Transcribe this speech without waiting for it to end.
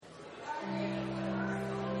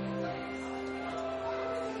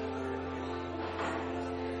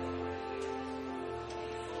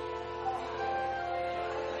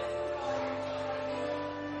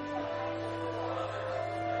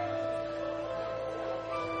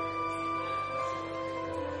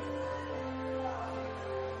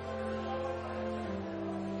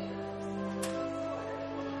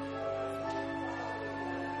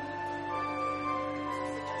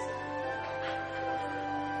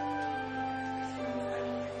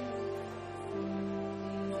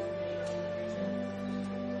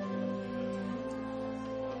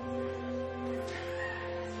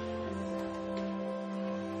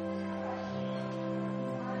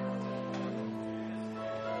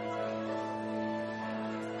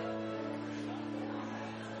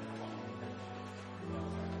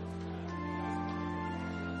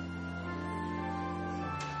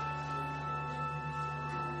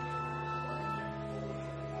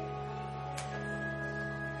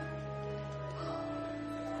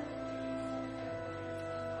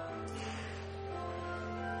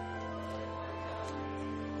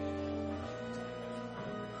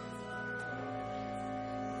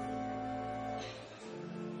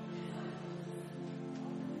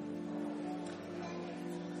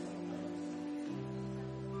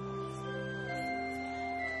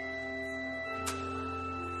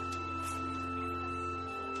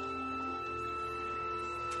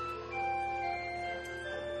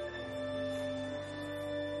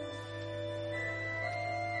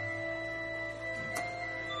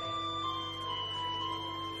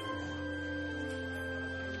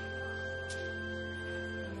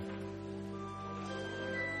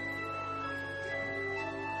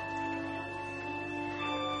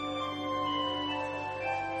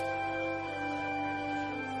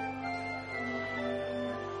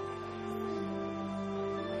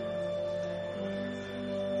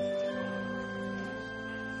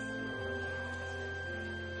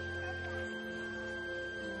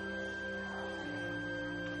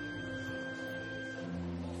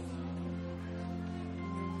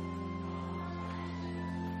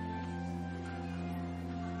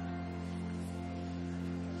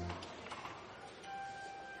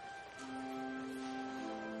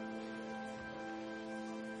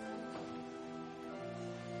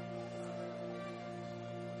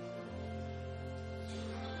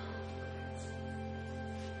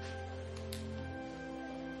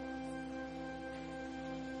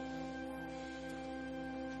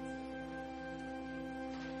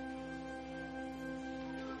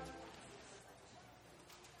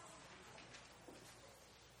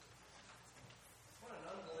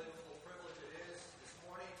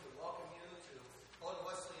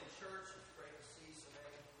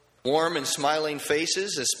warm and smiling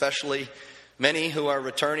faces, especially many who are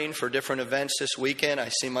returning for different events this weekend. I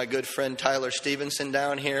see my good friend Tyler Stevenson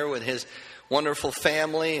down here with his wonderful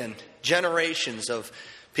family and generations of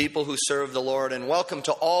people who serve the Lord. And welcome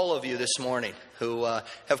to all of you this morning who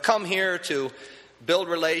have come here to build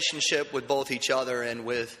relationship with both each other and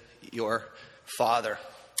with your Father.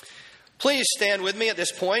 Please stand with me at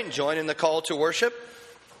this point and join in the call to worship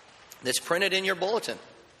that's printed in your bulletin.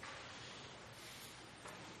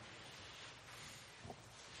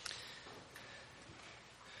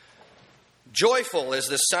 Joyful is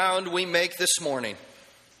the sound we make this morning.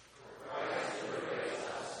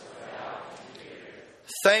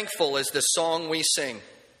 Thankful is the song we sing.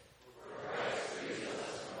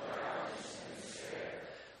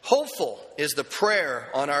 Hopeful is the prayer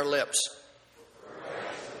on our lips.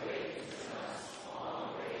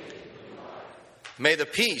 May the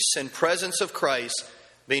peace and presence of Christ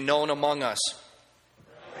be known among us.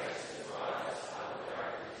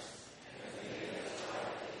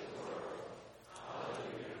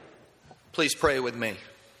 Please pray with me.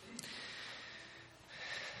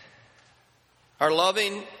 Our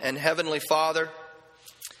loving and heavenly Father,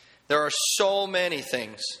 there are so many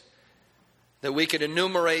things that we could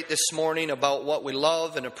enumerate this morning about what we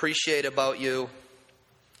love and appreciate about you.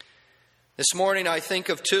 This morning I think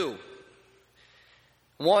of two.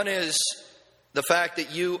 One is the fact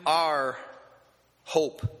that you are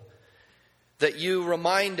hope, that you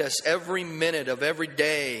remind us every minute of every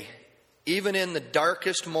day, even in the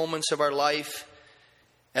darkest moments of our life,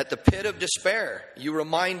 at the pit of despair, you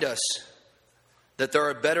remind us that there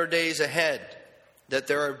are better days ahead, that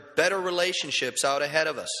there are better relationships out ahead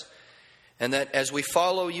of us, and that as we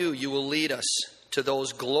follow you, you will lead us to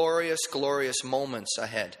those glorious, glorious moments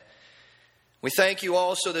ahead. We thank you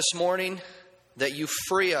also this morning that you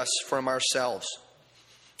free us from ourselves,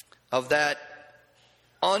 of that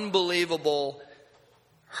unbelievable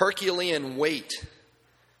Herculean weight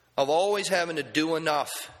of always having to do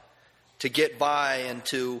enough to get by and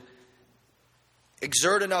to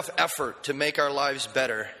exert enough effort to make our lives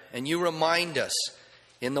better. And you remind us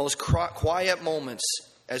in those quiet moments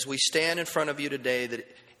as we stand in front of you today that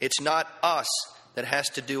it's not us that has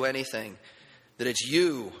to do anything, that it's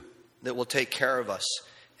you that will take care of us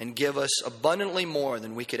and give us abundantly more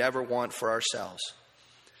than we could ever want for ourselves.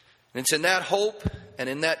 And it's in that hope and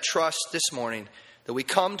in that trust this morning that we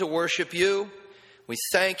come to worship you. We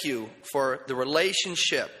thank you for the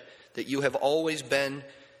relationship that you have always been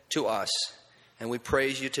to us. And we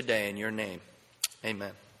praise you today in your name.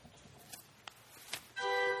 Amen.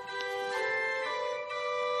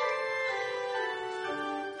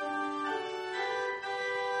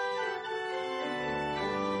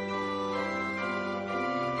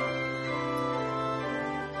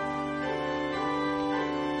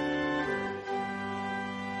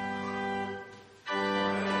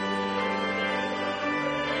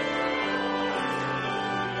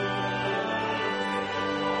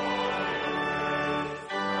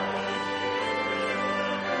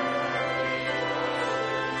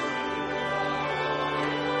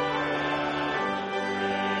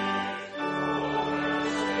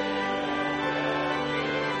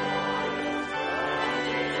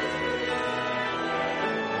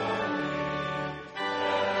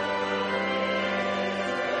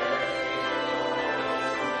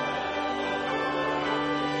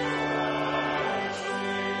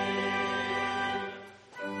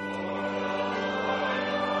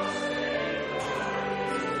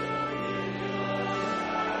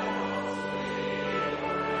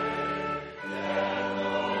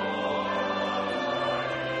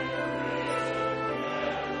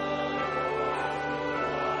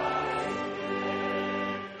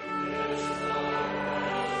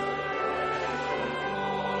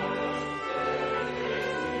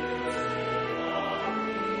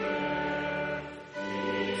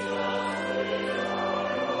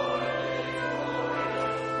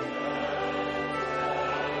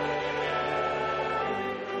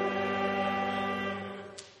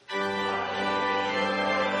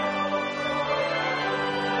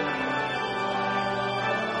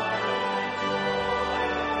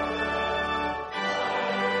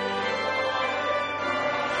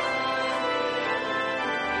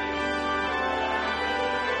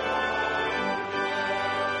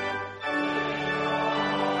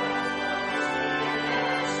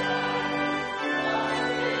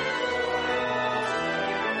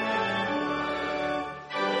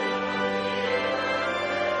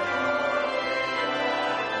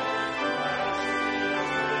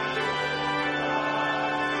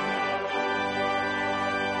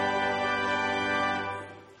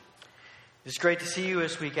 It's great to see you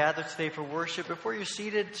as we gather today for worship. Before you're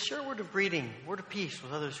seated, share a word of greeting, word of peace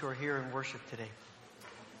with others who are here in worship today.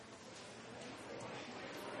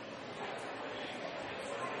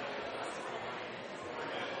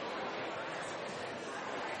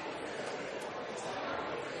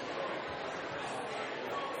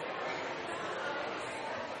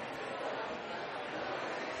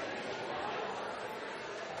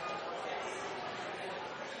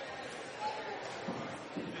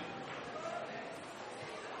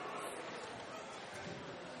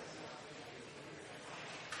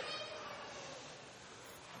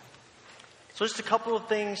 So just a couple of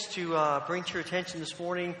things to bring to your attention this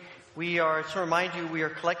morning. To remind you, we are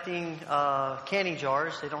collecting canning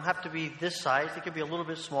jars. They don't have to be this size. They could be a little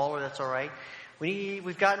bit smaller. That's all right.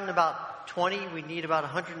 We've gotten about 20. We need about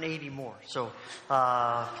 180 more. So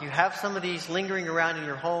if you have some of these lingering around in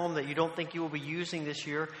your home that you don't think you will be using this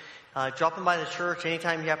year, drop them by the church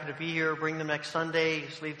anytime you happen to be here. Bring them next Sunday.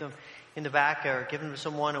 Just leave them in the back or give them to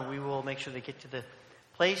someone, and we will make sure they get to the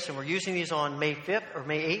place. And we're using these on May 5th or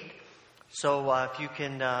May 8th. So if you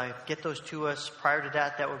can get those to us prior to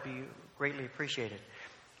that, that would be greatly appreciated.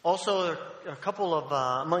 Also, there are a couple of,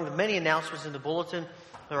 among the many announcements in the bulletin,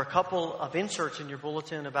 there are a couple of inserts in your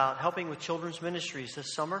bulletin about helping with children's ministries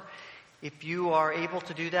this summer. If you are able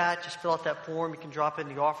to do that, just fill out that form. You can drop it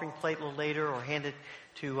in the offering plate a little later or hand it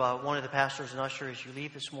to one of the pastors and ushers as you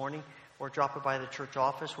leave this morning, or drop it by the church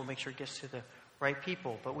office. We'll make sure it gets to the right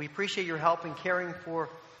people. But we appreciate your help in caring for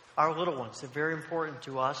our little ones. They're very important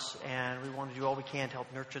to us, and we want to do all we can to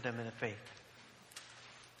help nurture them in the faith.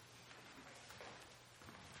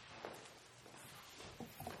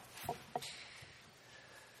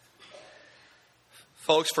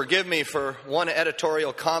 Folks, forgive me for one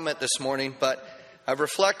editorial comment this morning, but I've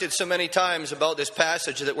reflected so many times about this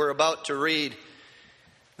passage that we're about to read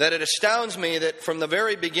that it astounds me that from the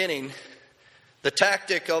very beginning, the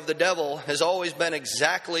tactic of the devil has always been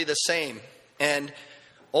exactly the same. And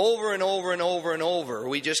over and over and over and over,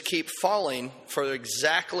 we just keep falling for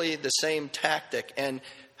exactly the same tactic. And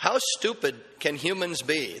how stupid can humans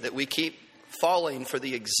be that we keep falling for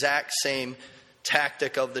the exact same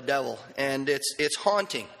tactic of the devil? And it's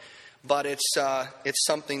haunting, but it's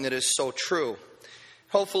something that is so true.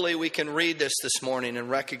 Hopefully we can read this morning and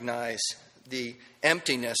recognize the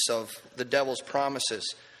emptiness of the devil's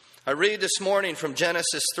promises. I read this morning from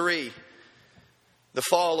Genesis 3, the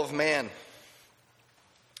fall of man.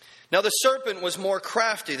 Now the serpent was more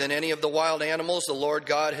crafty than any of the wild animals the Lord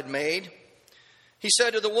God had made. He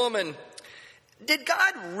said to the woman, "Did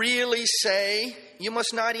God really say you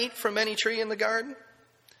must not eat from any tree in the garden?"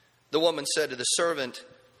 The woman said to the servant,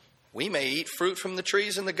 "We may eat fruit from the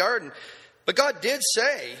trees in the garden, but God did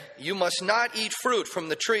say you must not eat fruit from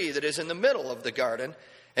the tree that is in the middle of the garden,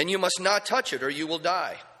 and you must not touch it or you will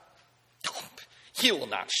die." "You will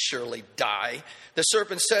not surely die," the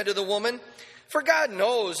serpent said to the woman. "For God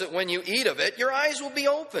knows that when you eat of it, your eyes will be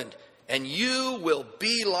opened, and you will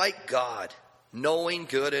be like God, knowing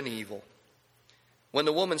good and evil." When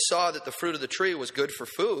the woman saw that the fruit of the tree was good for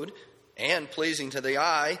food, and pleasing to the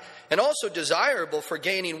eye, and also desirable for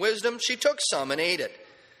gaining wisdom, she took some and ate it.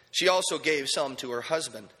 She also gave some to her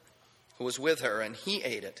husband, who was with her, and he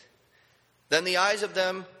ate it. Then the eyes of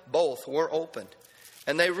them both were opened,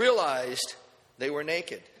 and they realized they were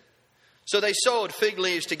naked. So they sewed fig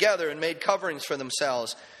leaves together and made coverings for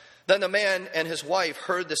themselves. Then the man and his wife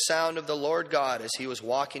heard the sound of the Lord God as he was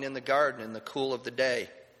walking in the garden in the cool of the day.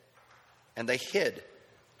 And they hid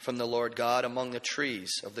from the Lord God among the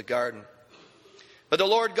trees of the garden. But the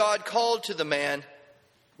Lord God called to the man,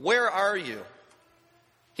 "Where are you?"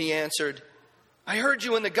 He answered, "I heard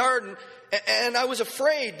you in the garden, and I was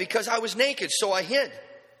afraid because I was naked, so I hid."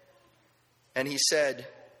 And he said,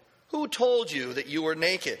 "Who told you that you were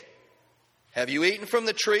naked? Have you eaten from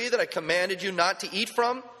the tree that I commanded you not to eat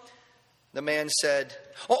from?" The man said,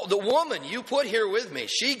 "Oh, the woman you put here with me,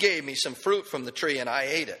 she gave me some fruit from the tree and I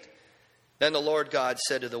ate it." Then the Lord God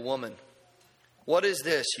said to the woman, "What is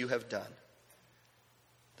this you have done?"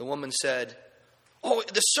 The woman said, "Oh,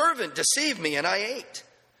 the servant deceived me and I ate."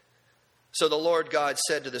 So the Lord God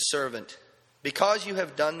said to the servant, "Because you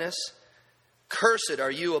have done this, cursed are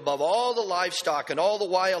you above all the livestock and all the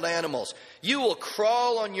wild animals. You will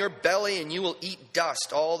crawl on your belly and you will eat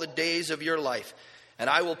dust all the days of your life. And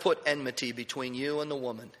I will put enmity between you and the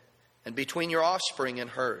woman, and between your offspring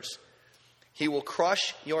and hers. He will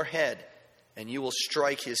crush your head, and you will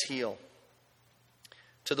strike his heel."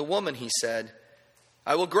 To the woman he said,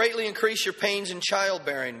 "I will greatly increase your pains in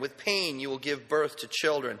childbearing. With pain you will give birth to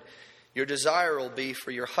children. Your desire will be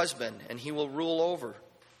for your husband, and he will rule over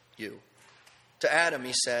you." To Adam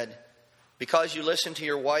he said, Because you listened to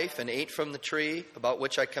your wife and ate from the tree about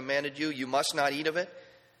which I commanded you, you must not eat of it.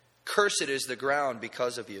 Cursed is the ground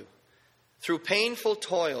because of you. Through painful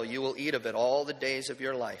toil you will eat of it all the days of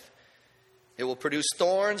your life. It will produce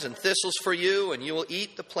thorns and thistles for you, and you will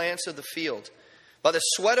eat the plants of the field. By the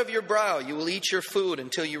sweat of your brow you will eat your food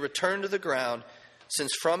until you return to the ground,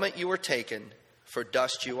 since from it you were taken, for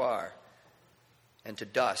dust you are, and to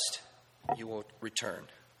dust you will return.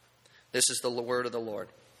 This is the word of the Lord.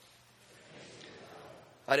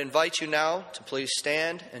 I'd invite you now to please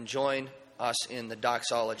stand and join us in the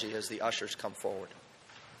doxology as the ushers come forward.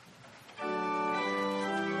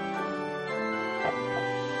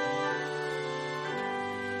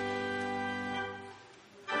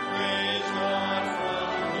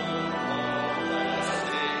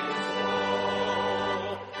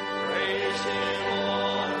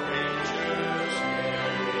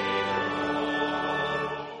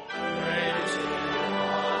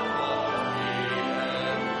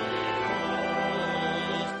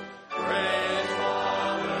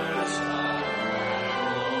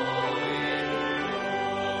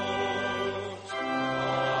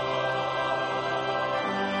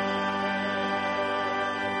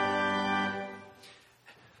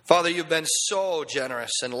 Father, you've been so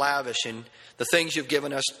generous and lavish in the things you've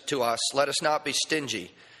given us to us. Let us not be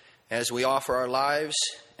stingy as we offer our lives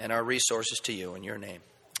and our resources to you in your name.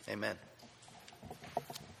 Amen.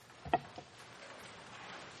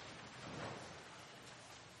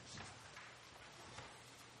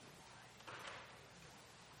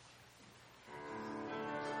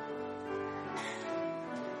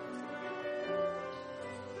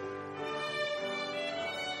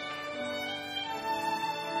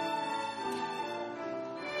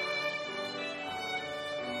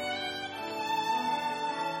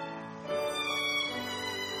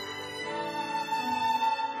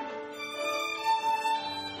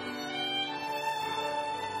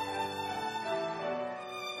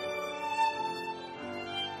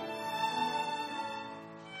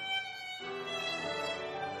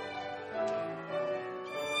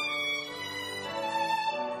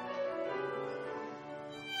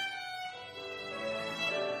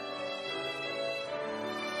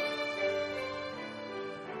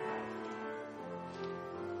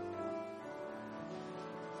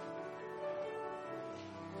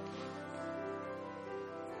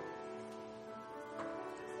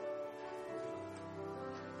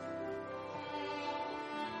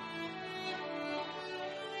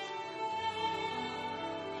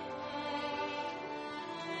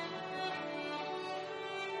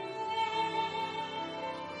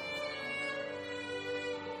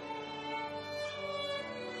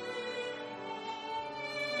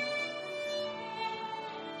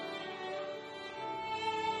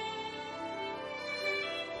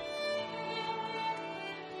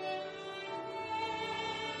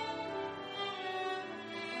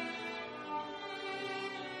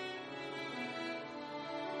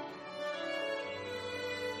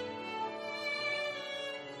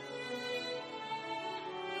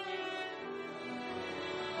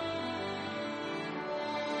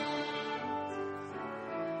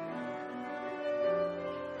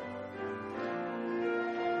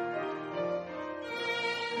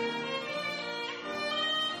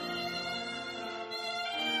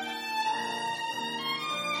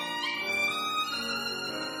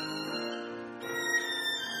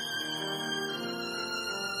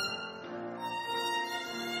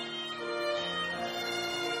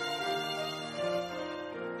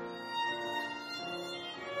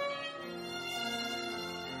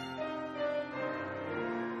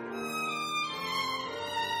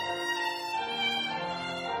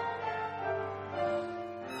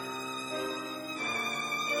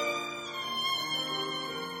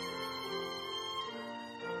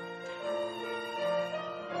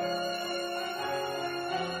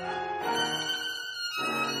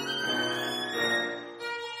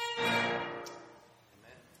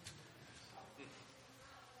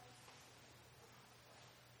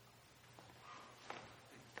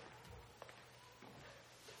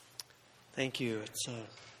 Thank you. It's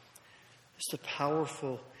just a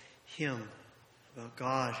powerful hymn about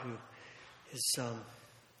God who is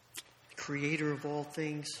creator of all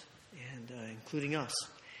things, and including us,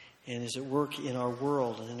 and is at work in our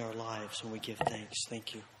world and in our lives, and we give thanks.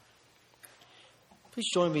 Thank you. Please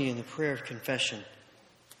join me in the prayer of confession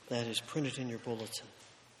that is printed in your bulletin.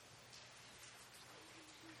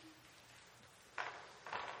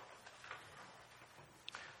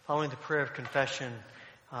 Following the prayer of confession,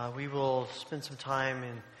 we will spend some time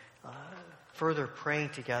in further praying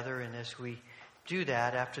together. And as we do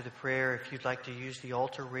that, after the prayer, if you'd like to use the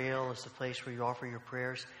altar rail as the place where you offer your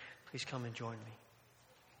prayers, please come and join me.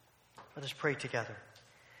 Let us pray together.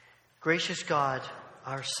 Gracious God,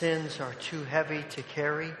 our sins are too heavy to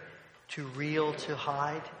carry, too real to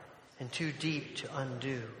hide, and too deep to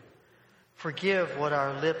undo. Forgive what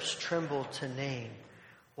our lips tremble to name,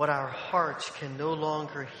 what our hearts can no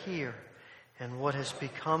longer hear, and what has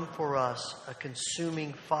become for us a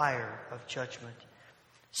consuming fire of judgment.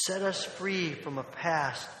 Set us free from a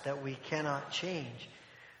past that we cannot change.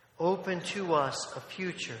 Open to us a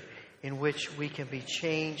future in which we can be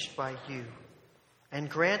changed by you. And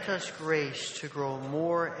grant us grace to grow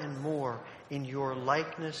more and more in your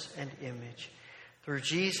likeness and image. Through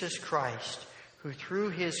Jesus Christ, who through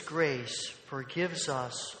his grace forgives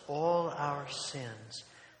us all our sins.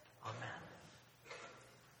 Amen.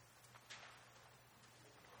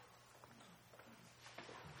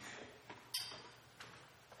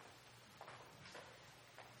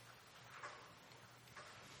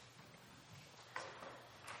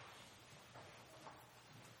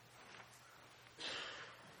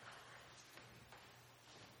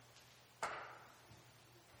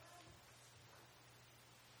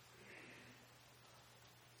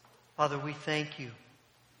 Father, we thank you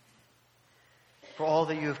for all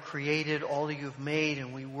that you have created, all that you have made,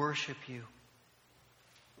 and we worship you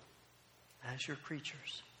as your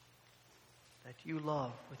creatures that you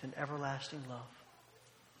love with an everlasting love.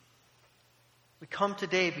 We come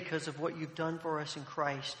today because of what you've done for us in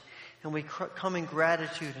Christ, and we come in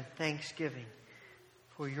gratitude and thanksgiving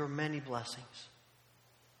for your many blessings.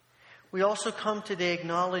 We also come today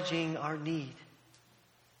acknowledging our need.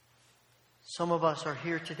 Some of us are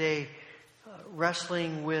here today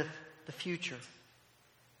wrestling with the future.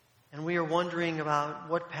 And we are wondering about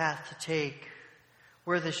what path to take,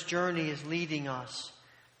 where this journey is leading us,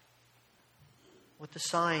 what the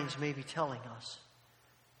signs may be telling us.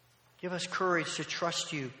 Give us courage to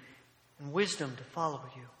trust you and wisdom to follow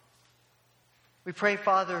you. We pray,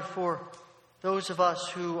 Father, for those of us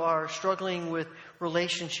who are struggling with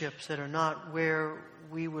relationships that are not where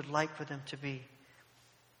we would like for them to be.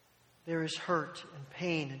 There is hurt and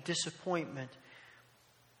pain and disappointment.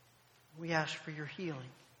 We ask for your healing.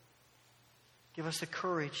 Give us the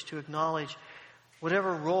courage to acknowledge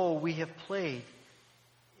whatever role we have played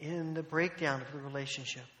in the breakdown of the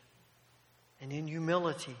relationship, and in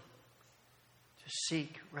humility to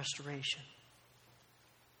seek restoration.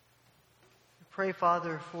 We pray,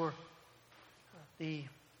 Father, for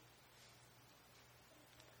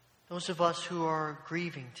those of us who are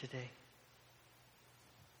grieving today.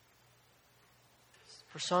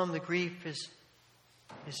 For some, the grief is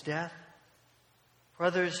death. For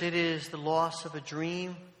others, it is the loss of a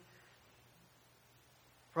dream.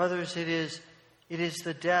 For others, it is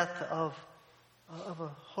the death of a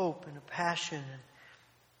hope and a passion. And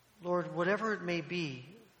Lord, whatever it may be,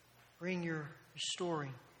 bring your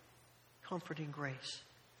restoring, comforting grace.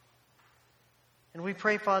 And we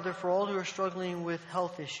pray, Father, for all who are struggling with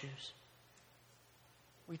health issues.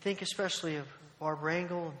 We think especially of Barb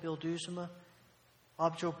Rangel and Bill Duzema,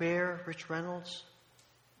 Bob Jobert, Rich Reynolds,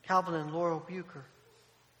 Calvin and Laurel Bucher,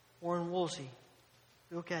 Warren Woolsey,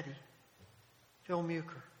 Bill Getty, Phil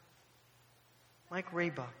Muker, Mike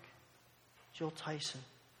Raybuck, Jill Tyson,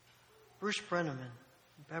 Bruce Brenneman,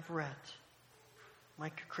 Bev Rett,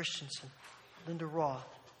 Micah Christensen, Linda Roth,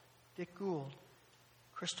 Dick Gould,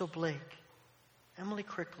 Crystal Blake, Emily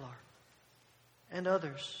Cricklar, and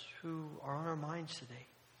others who are on our minds today.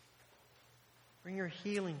 Bring your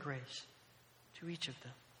healing grace to each of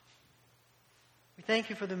them. We thank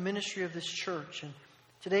you for the ministry of this church, and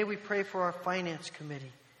today we pray for our finance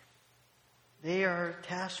committee. They are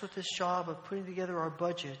tasked with this job of putting together our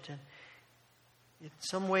budget, and in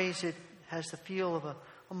some ways it has the feel of a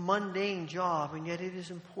mundane job, and yet it is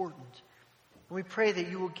important. And we pray that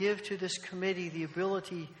you will give to this committee the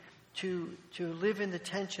ability to live in the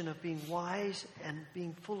tension of being wise and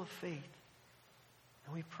being full of faith.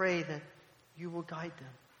 And we pray that you will guide them.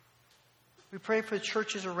 We pray for the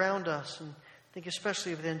churches around us, and think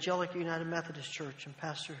especially of the Angelica United Methodist Church and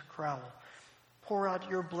Pastor Crowell. Pour out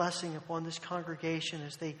your blessing upon this congregation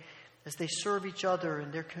as they serve each other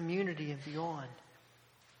in their community and beyond.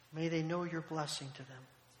 May they know your blessing to them.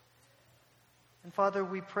 And Father,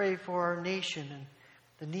 we pray for our nation and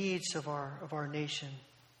the needs of our nation.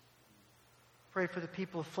 Pray for the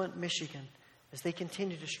people of Flint, Michigan, as they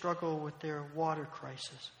continue to struggle with their water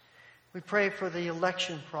crisis. We pray for the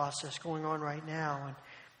election process going on right now, and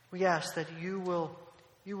we ask that you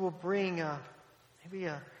will bring maybe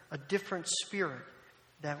a different spirit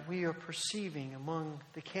that we are perceiving among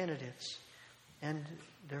the candidates and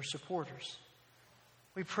their supporters.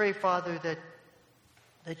 We pray, Father,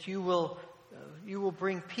 that you will you will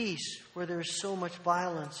bring peace where there is so much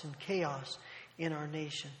violence and chaos in our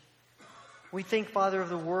nation. We think, Father, of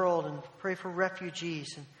the world and pray for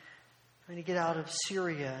refugees and trying to get out of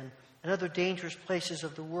Syria and other dangerous places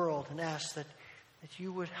of the world, and ask that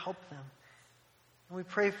you would help them. And we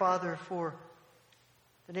pray, Father, for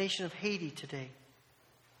the nation of Haiti today.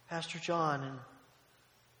 Pastor John and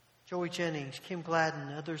Joey Jennings, Kim Gladden,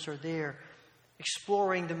 and others are there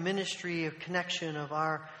exploring the ministry of connection of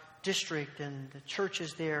our district and the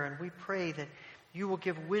churches there. And we pray that you will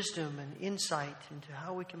give wisdom and insight into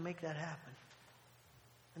how we can make that happen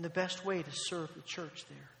and the best way to serve the church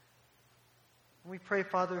there. And we pray,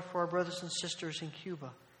 Father, for our brothers and sisters in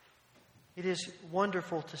Cuba. It is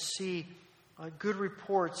wonderful to see good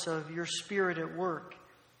reports of your Spirit at work.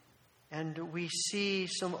 And we see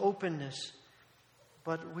some openness.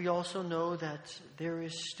 But we also know that there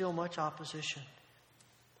is still much opposition.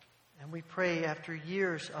 And we pray, after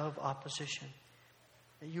years of opposition,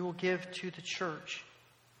 that you will give to the church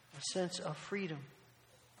a sense of freedom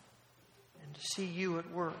and to see you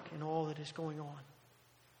at work in all that is going on.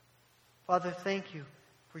 Father, thank you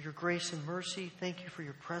for your grace and mercy. Thank you for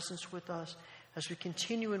your presence with us. As we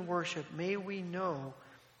continue in worship, may we know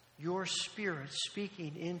your Spirit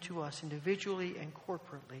speaking into us individually and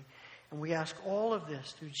corporately. And we ask all of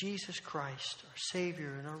this through Jesus Christ, our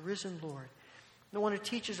Savior and our risen Lord, the one who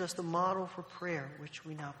teaches us the model for prayer, which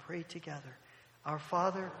we now pray together. Our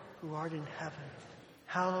Father, who art in heaven,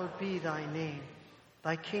 hallowed be thy name.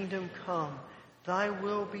 Thy kingdom come, thy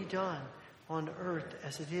will be done on earth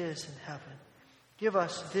as it is in heaven. Give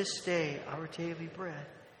us this day our daily bread,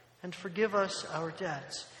 and forgive us our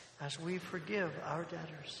debts as we forgive our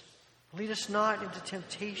debtors. Lead us not into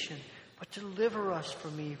temptation, but deliver us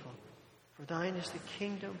from evil. For thine is the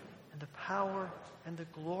kingdom and the power and the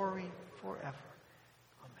glory forever.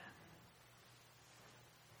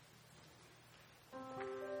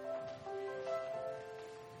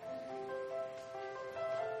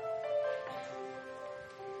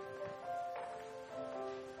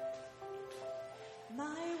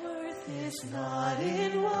 My worth is not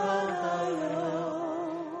in what I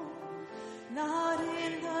own, not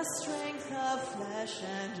in the strength of flesh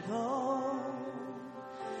and bone,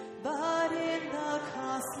 but in the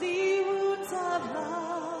costly wounds of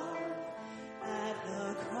love at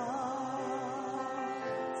the cross.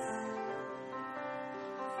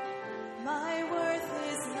 My worth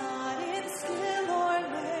is not in skill or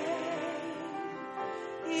name,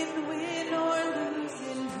 in win or lose,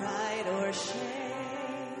 in pride or shame,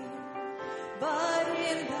 but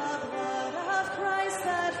in the blood of Christ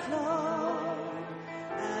that flowed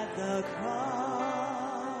at the cross.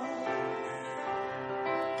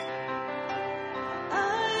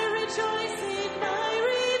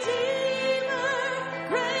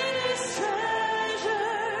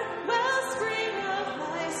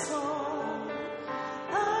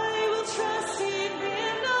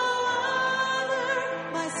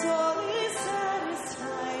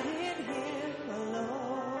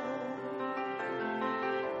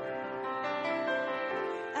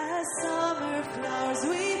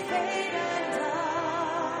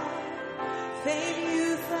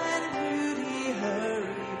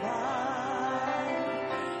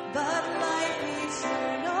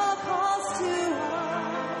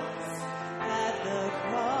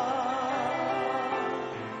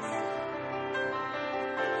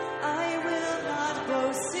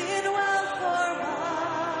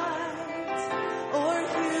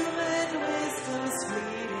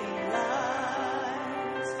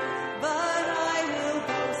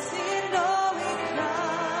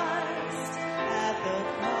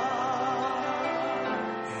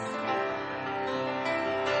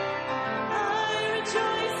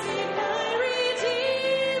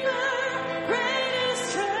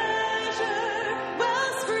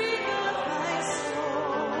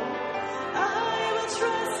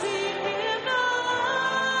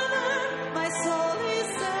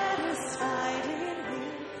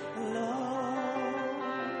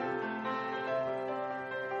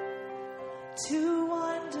 Two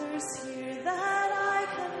wonders here that I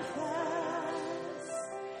confess,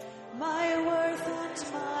 my worth and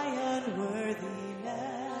my unworthiness,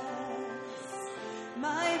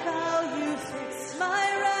 my value fixed, my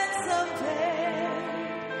ransom paid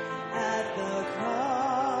at the cross.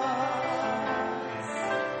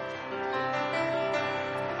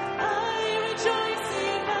 I rejoice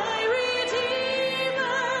in my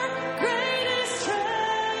Redeemer, greatest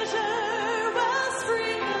treasure,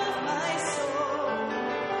 wellspring of my soul.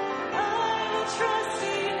 I will trust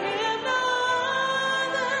in Him, no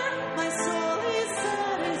other. My soul is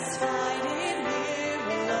satisfied in Him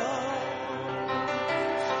alone.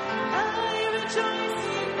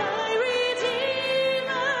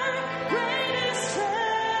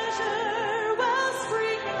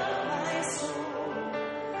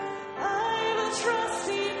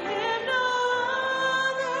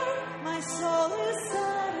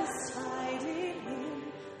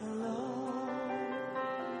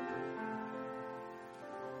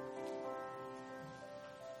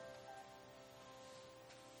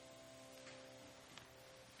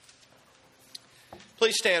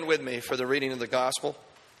 Please stand with me for the reading of the gospel.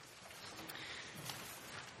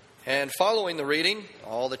 And following the reading,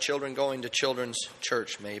 all the children going to children's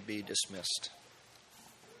church may be dismissed.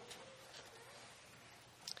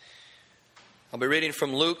 I'll be reading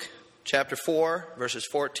from Luke chapter 4, verses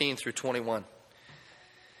 14 through 21.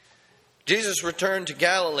 Jesus returned to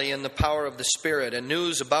Galilee in the power of the Spirit, and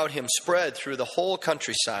news about him spread through the whole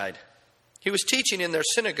countryside. He was teaching in their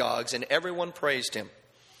synagogues, and everyone praised him.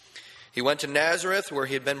 He went to Nazareth, where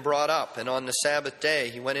he had been brought up, and on the Sabbath day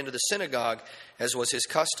he went into the synagogue, as was his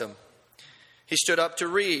custom. He stood up to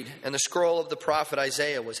read, and the scroll of the prophet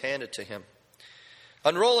Isaiah was handed to him.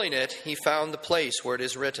 Unrolling it, he found the place where it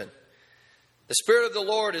is written, "The Spirit of the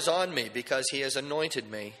Lord is on me, because he has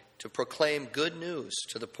anointed me to proclaim good news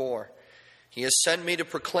to the poor. He has sent me to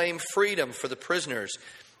proclaim freedom for the prisoners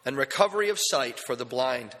and recovery of sight for the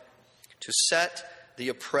blind, to set the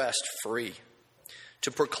oppressed free, to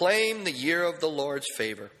proclaim the year of the Lord's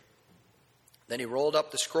favor." Then he rolled up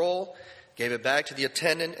the scroll, gave it back to the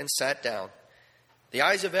attendant, and sat down. The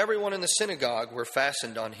eyes of everyone in the synagogue were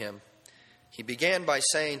fastened on him. He began by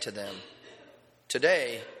saying to them,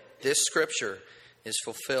 "Today, this scripture is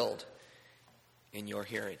fulfilled in your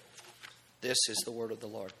hearing." This is the word of the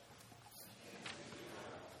Lord.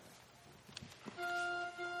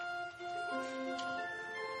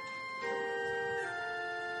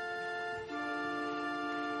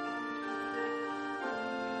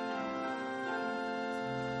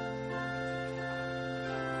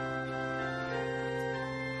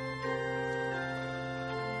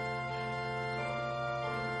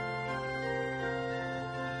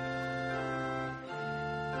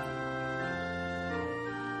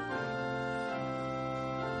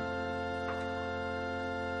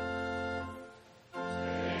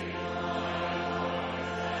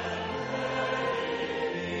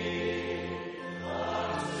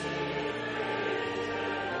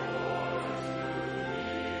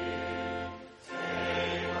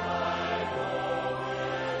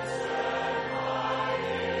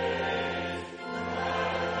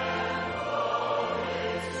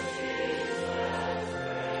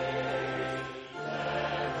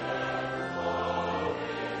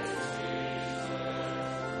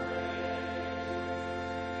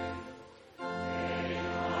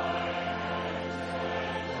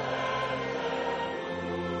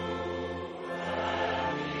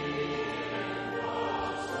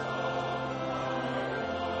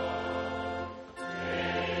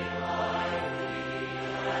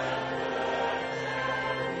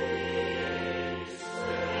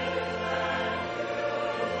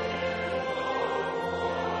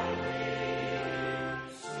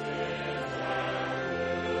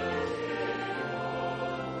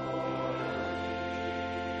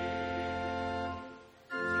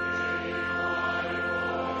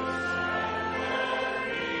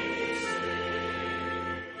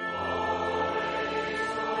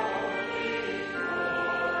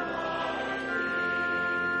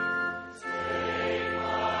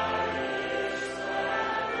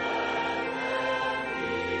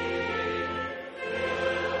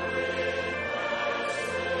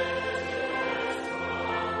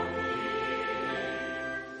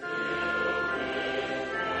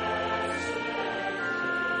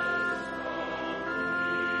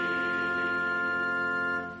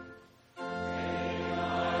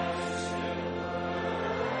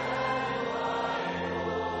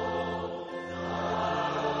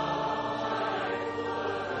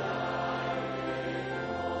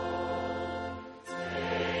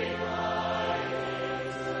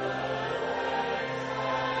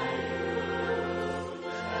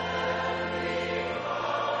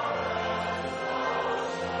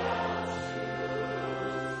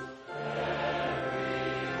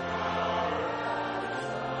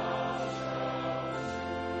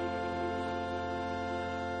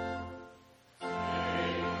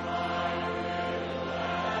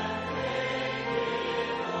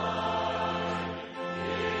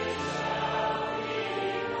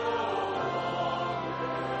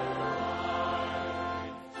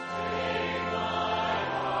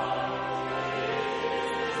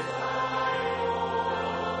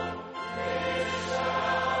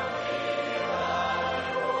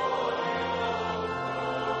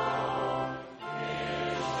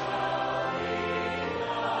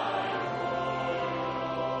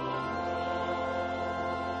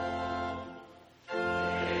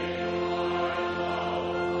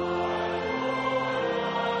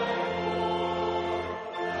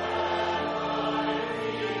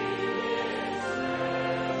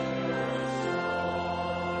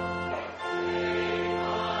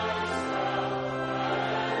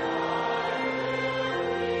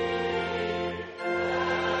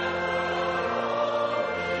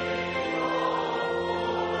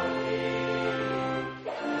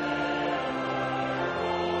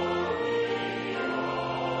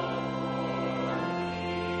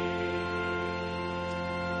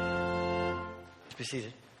 be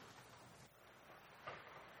seated.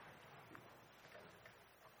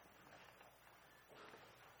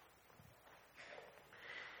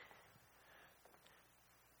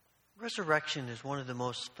 Resurrection is one of the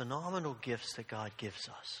most phenomenal gifts that God gives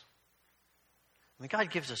us. I mean,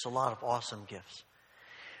 God gives us a lot of awesome gifts.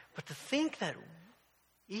 But to think that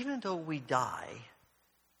even though we die,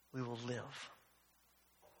 we will live.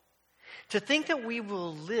 To think that we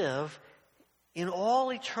will live in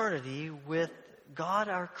all eternity with God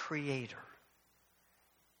our Creator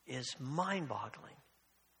is mind-boggling.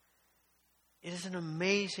 It is an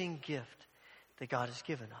amazing gift that God has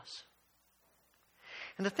given us.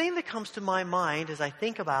 And the thing that comes to my mind as I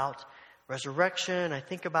think about resurrection, I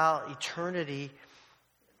think about eternity,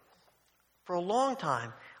 for a long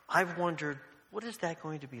time, I've wondered, what is that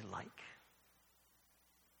going to be like?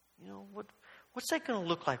 You know, what's that going to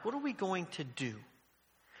look like? What are we going to do?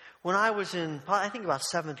 When I was in, I think about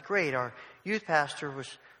 7th grade, our youth pastor was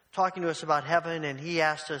talking to us about heaven, and he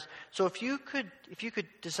asked us, so if you could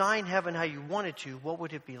design heaven how you wanted to, what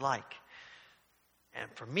would it be like?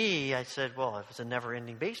 And for me, I said, well, if it's a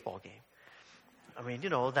never-ending baseball game. I mean,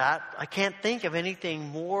 that I can't think of anything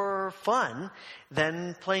more fun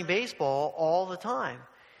than playing baseball all the time.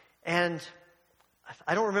 And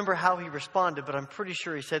I don't remember how he responded, but I'm pretty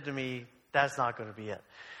sure he said to me, that's not going to be it.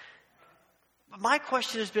 But my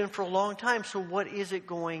question has been for a long time, so what is it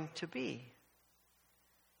going to be?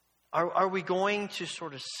 Are we going to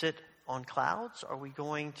sort of sit on clouds? Are we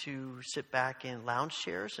going to sit back in lounge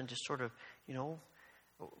chairs and just sort of,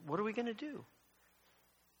 what are we going to do?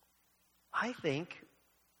 I think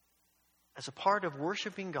as a part of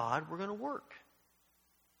worshiping God, we're going to work.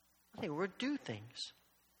 I think we're going to do things.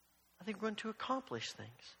 I think we're going to accomplish things.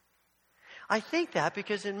 I think that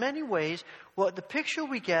because in many ways, the picture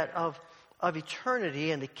we get of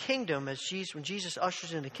eternity and the kingdom when Jesus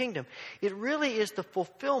ushers in the kingdom, it really is the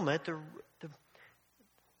fulfillment, the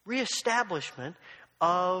reestablishment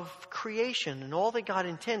of creation and all that God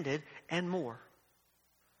intended and more.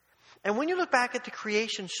 And when you look back at the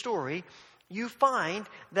creation story, you find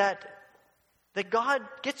that God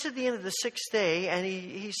gets to the end of the 6th day and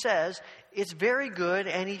he says, it's very good,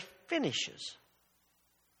 and he finishes.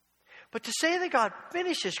 But to say that God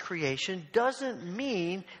finishes creation doesn't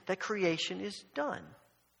mean that creation is done.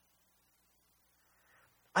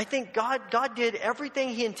 I think God did everything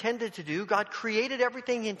he intended to do. God created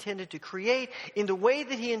everything he intended to create in the way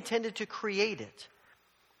that he intended to create it.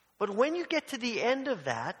 But when you get to the end of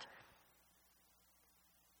that,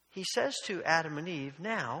 he says to Adam and Eve,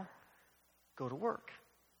 now, go to work.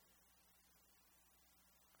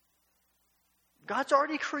 God's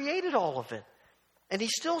already created all of it. And he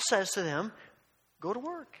still says to them, go to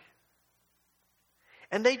work.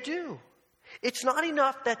 And they do. It's not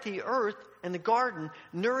enough that the earth and the garden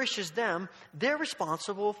nourishes them. They're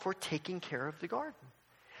responsible for taking care of the garden.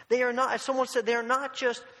 They are not, as someone said, they're not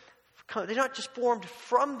just formed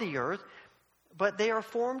from the earth, but they are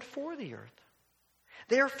formed for the earth.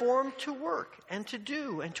 They are formed to work and to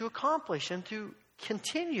do and to accomplish and to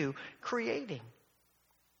continue creating.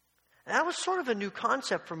 And that was sort of a new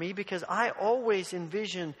concept for me because I always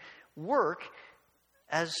envision work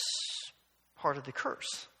as part of the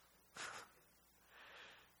curse.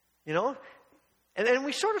 And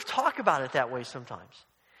we sort of talk about it that way sometimes.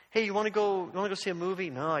 Hey, you want to go see a movie?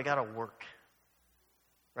 No, I got to work.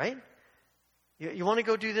 Right? You want to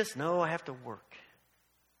go do this? No, I have to work.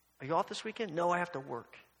 Are you off this weekend? No, I have to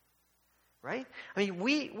work. Right? I mean,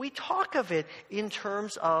 we talk of it in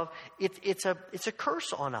terms of it's a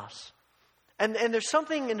curse on us. And there's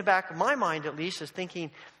something in the back of my mind, at least, is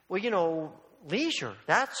thinking, well, leisure,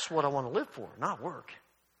 that's what I want to live for, not work.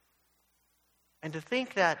 And to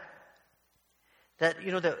think that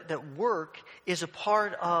work is a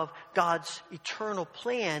part of God's eternal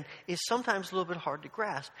plan is sometimes a little bit hard to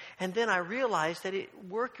grasp. And then I realized that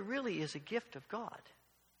work really is a gift of God.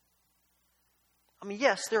 I mean,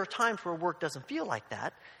 yes, there are times where work doesn't feel like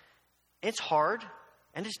that. It's hard,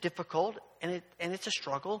 and it's difficult, and it's a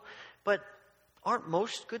struggle, but aren't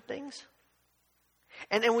most good things?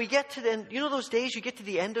 And we get to those days you get to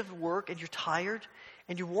the end of work and you're tired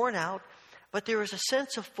and you're worn out, but there is a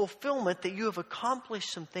sense of fulfillment that you have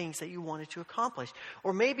accomplished some things that you wanted to accomplish.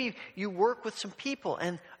 Or maybe you work with some people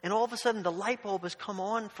and all of a sudden the light bulb has come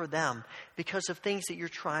on for them because of things that you're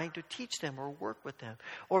trying to teach them or work with them.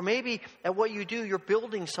 Or maybe at what you do, you're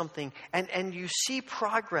building something and you see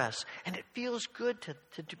progress and it feels good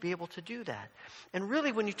to be able to do that. And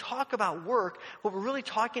really when you talk about work, what we're really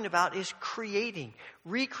talking about is creating,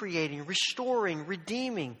 recreating, restoring,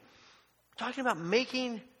 redeeming. We're talking about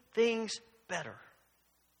making things better.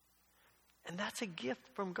 And that's a gift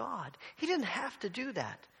from God. He didn't have to do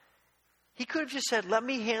that. He could have just said, let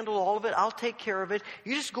me handle all of it. I'll take care of it.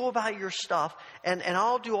 You just go about your stuff, and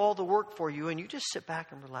I'll do all the work for you, and you just sit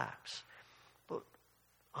back and relax. But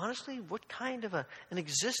honestly, what kind of an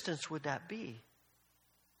existence would that be?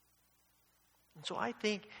 And so I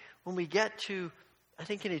think when we get to,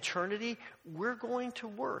 in eternity, we're going to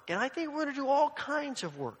work. And I think we're going to do all kinds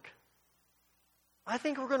of work. I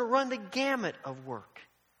think we're going to run the gamut of work.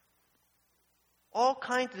 All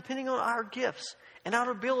kinds, depending on our gifts and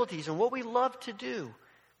our abilities and what we love to do.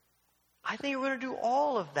 I think we're going to do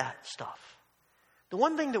all of that stuff. The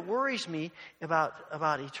one thing that worries me about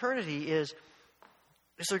eternity is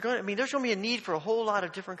there's going to be a need for a whole lot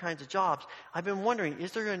of different kinds of jobs. I've been wondering,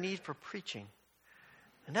 is there a need for preaching?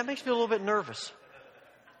 And that makes me a little bit nervous.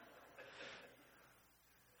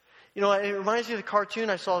 You know, it reminds me of the cartoon.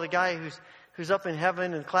 I saw the guy who's up in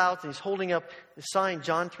heaven in clouds, and he's holding up the sign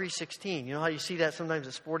John 3:16. You know how you see that sometimes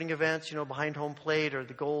at sporting events, you know, behind home plate or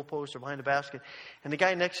the goal post or behind the basket. And the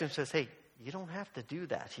guy next to him says, hey, you don't have to do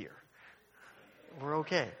that here. We're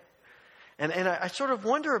okay. And I sort of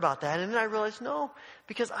wonder about that. And then I realize, no,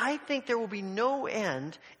 because I think there will be no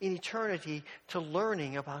end in eternity to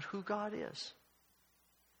learning about who God is.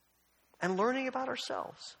 And learning about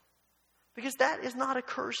ourselves. Because that is not a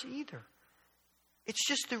curse either. It's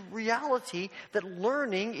just the reality that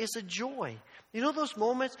learning is a joy. You know those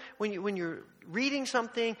moments when you're reading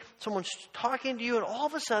something, someone's talking to you, and all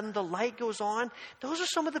of a sudden the light goes on? Those are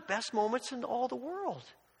some of the best moments in all the world.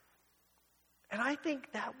 And I think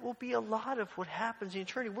that will be a lot of what happens in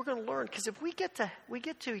eternity. We're going to learn, because if we get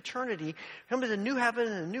to eternity, come to the new heaven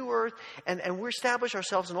and the new earth, and we establish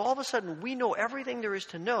ourselves, and all of a sudden we know everything there is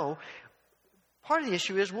to know, part of the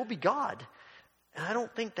issue is we'll be God. And I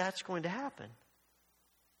don't think that's going to happen.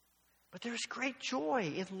 But there's great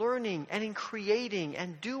joy in learning and in creating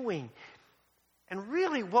and doing. And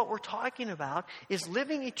really what we're talking about is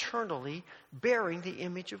living eternally, bearing the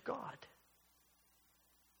image of God.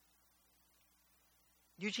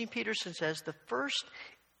 Eugene Peterson says the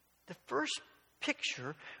first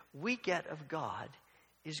picture we get of God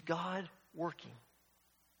is God working.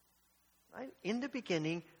 Right? In the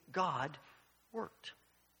beginning, God worked.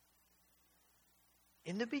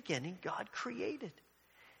 In the beginning, God created.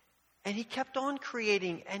 And He kept on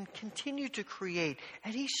creating and continued to create.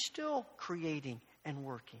 And He's still creating and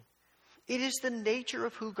working. It is the nature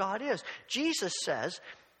of who God is. Jesus says,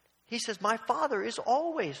 He says, my Father is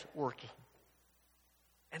always working.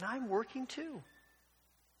 And I'm working too.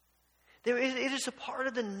 It is a part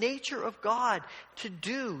of the nature of God to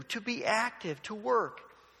do, to be active, to work.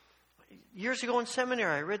 Years ago in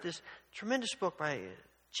seminary, I read this tremendous book by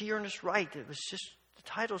G. Ernest Wright. The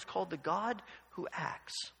title is called The God Who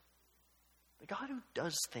Acts. The God who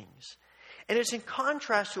does things. And it's in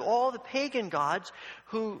contrast to all the pagan gods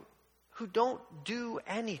who don't do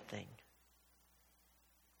anything.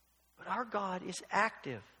 But our God is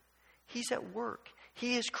active. He's at work.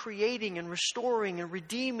 He is creating and restoring and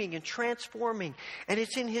redeeming and transforming. And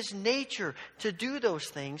it's in His nature to do those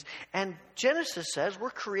things. And Genesis says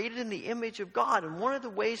we're created in the image of God. And one of the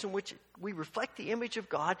ways in which we reflect the image of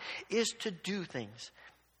God is to do things.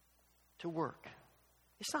 To work.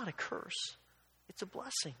 It's not a curse. It's a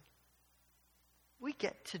blessing. We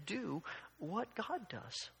get to do what God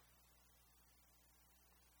does.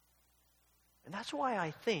 And that's why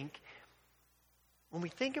I think when we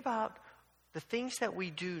think about the things that we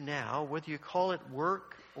do now, whether you call it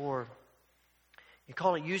work or you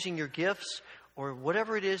call it using your gifts or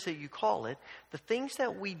whatever it is that you call it, the things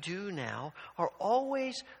that we do now are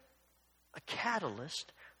always a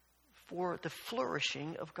catalyst for the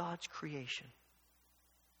flourishing of God's creation.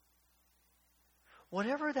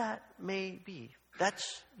 Whatever that may be,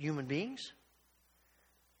 that's human beings.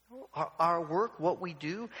 Our work, what we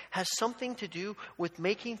do, has something to do with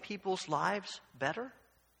making people's lives better,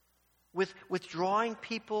 with drawing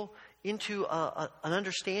people into an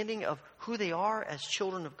understanding of who they are as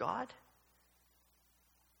children of God.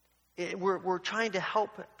 We're trying to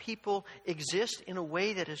help people exist in a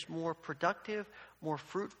way that is more productive, more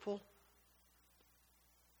fruitful.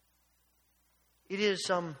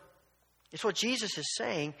 It's what Jesus is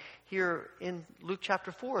saying here in Luke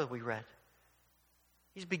chapter 4 that we read.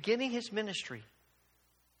 He's beginning His ministry.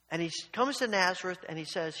 And He comes to Nazareth and He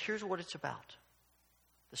says, here's what it's about.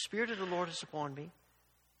 The Spirit of the Lord is upon me.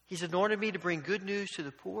 He's anointed me to bring good news to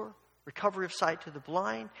the poor, recovery of sight to the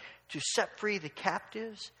blind, to set free the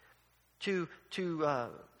captives, to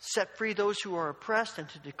set free those who are oppressed, and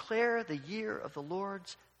to declare the year of the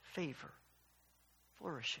Lord's favor,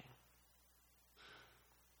 flourishing.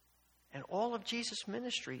 And all of Jesus'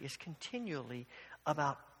 ministry is continually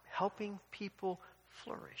about helping people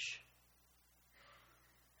flourish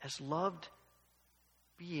as loved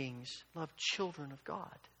beings, loved children of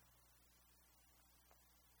God.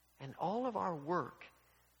 And all of our work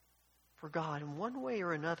for God, in one way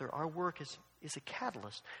or another, our work is a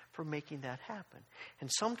catalyst for making that happen.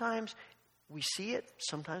 And sometimes we see it,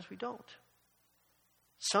 sometimes we don't.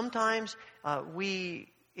 Sometimes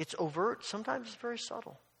it's overt, sometimes it's very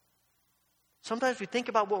subtle. Sometimes we think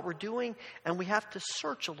about what we're doing and we have to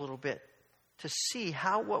search a little bit to see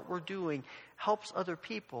how what we're doing helps other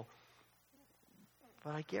people.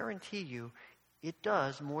 But I guarantee you, it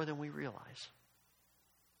does more than we realize.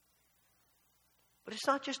 But it's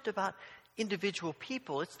not just about individual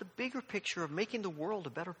people. It's the bigger picture of making the world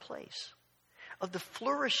a better place, of the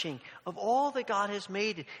flourishing of all that God has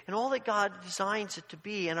made it and all that God designs it to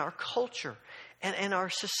be, and our culture and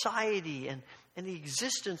our society and the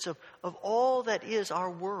existence of all that is our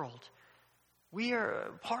world.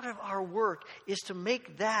 Part of our work is to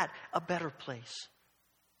make that a better place,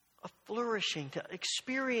 a flourishing, to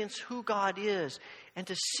experience who God is and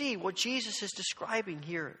to see what Jesus is describing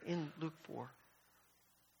here in Luke 4.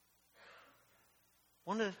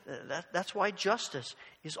 That's why justice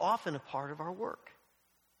is often a part of our work.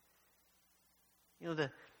 You know, the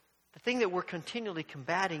thing that we're continually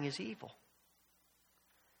combating is evil.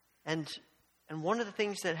 And one of the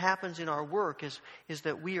things that happens in our work is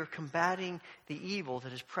that we are combating the evil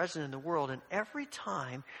that is present in the world. And every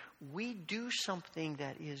time we do something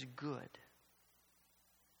that is good,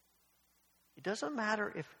 it doesn't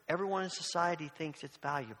matter if everyone in society thinks it's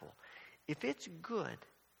valuable. If it's good,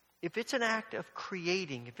 if it's an act of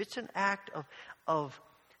creating, if it's an act of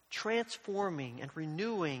transforming and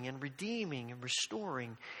renewing and redeeming and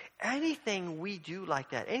restoring, anything we do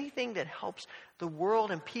like that, anything that helps the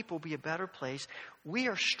world and people be a better place, we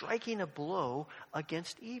are striking a blow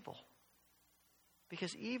against evil.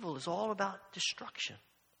 Because evil is all about destruction.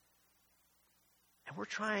 And we're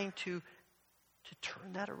trying to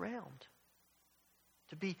turn that around,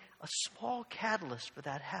 to be a small catalyst for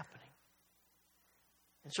that happening.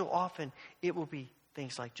 And so often it will be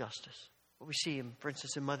things like justice. What we see, for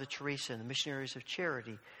instance, in Mother Teresa and the Missionaries of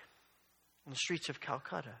Charity on the streets of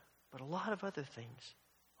Calcutta. But a lot of other things.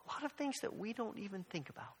 A lot of things that we don't even think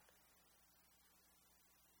about.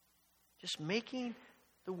 Just making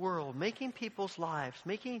the world, making people's lives,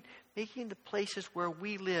 making the places where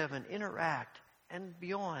we live and interact and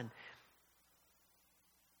beyond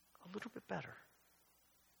a little bit better.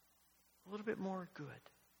 A little bit more good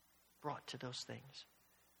brought to those things.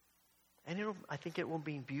 And I think it will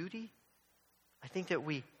mean beauty. I think that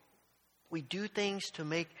we do things to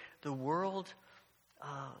make the world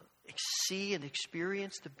see and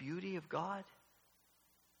experience the beauty of God.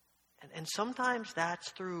 And sometimes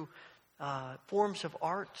that's through forms of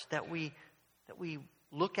art that we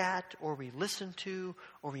look at or we listen to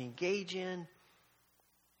or we engage in.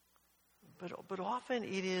 But often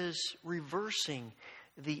it is reversing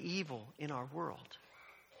the evil in our world.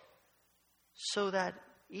 So that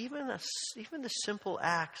even the simple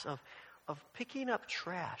acts of picking up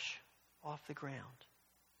trash off the ground,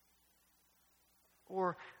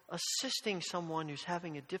 or assisting someone who's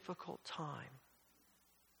having a difficult time,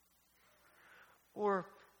 or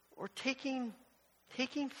taking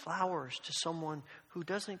flowers to someone who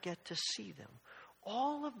doesn't get to see them.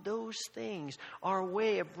 All of those things are a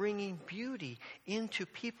way of bringing beauty into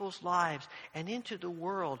people's lives and into the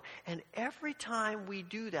world. And every time we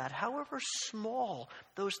do that, however small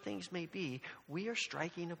those things may be, we are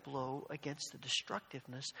striking a blow against the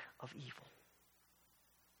destructiveness of evil.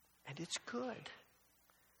 And it's good.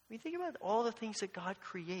 I mean, think about all the things that God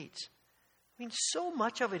creates. I mean, so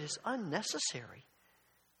much of it is unnecessary.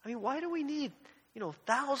 I mean, why do we need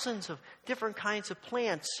thousands of different kinds of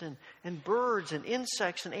plants and birds and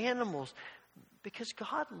insects and animals? Because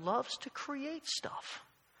God loves to create stuff.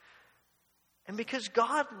 And because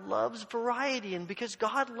God loves variety and because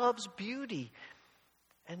God loves beauty.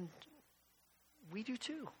 And we do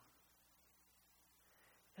too.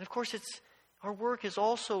 And of course, our work is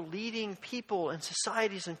also leading people and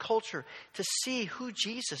societies and culture to see who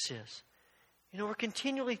Jesus is. We're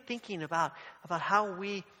continually thinking about how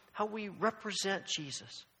we represent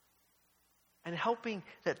Jesus, and helping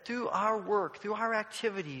that through our work, through our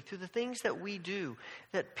activity, through the things that we do,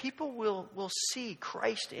 that people will see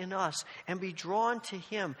Christ in us and be drawn to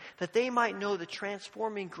Him, that they might know the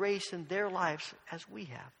transforming grace in their lives as we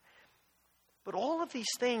have. But all of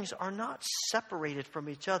these things are not separated from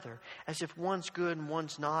each other, as if one's good and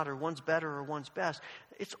one's not, or one's better or one's best.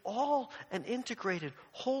 It's all an integrated,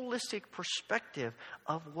 holistic perspective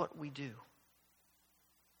of what we do.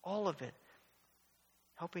 All of it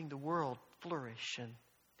helping the world flourish and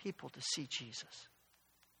people to see Jesus.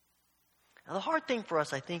 Now, the hard thing for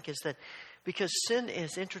us, I think, is that because sin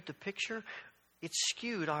has entered the picture, it's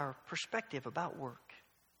skewed our perspective about work.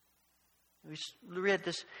 We read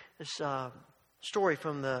this story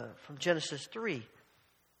from Genesis 3.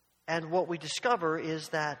 And what we discover is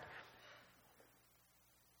that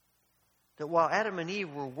while Adam and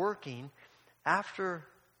Eve were working after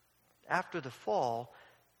the fall,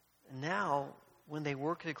 now when they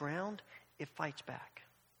work the ground, it fights back.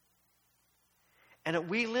 And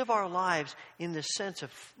we live our lives in the sense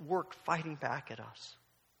of work fighting back at us.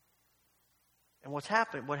 And what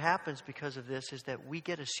happens because of this is that we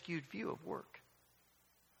get a skewed view of work.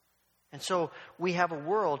 And so we have a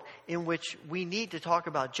world in which we need to talk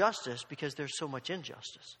about justice because there's so much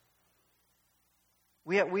injustice.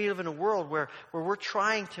 We live in a world where we're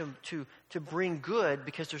trying to bring good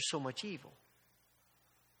because there's so much evil.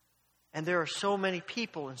 And there are so many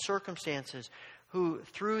people and circumstances who,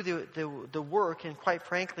 through the work and quite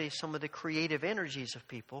frankly some of the creative energies of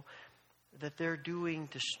people, that they're doing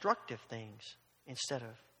destructive things instead of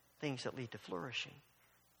things that lead to flourishing.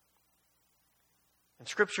 And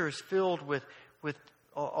Scripture is filled with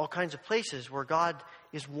all kinds of places where God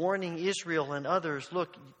is warning Israel and others,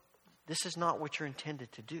 look, this is not what you're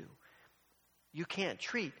intended to do. You can't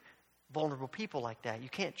treat vulnerable people like that. You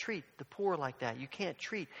can't treat the poor like that. You can't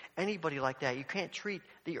treat anybody like that. You can't treat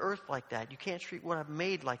the earth like that. You can't treat what I've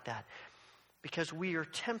made like that. Because we are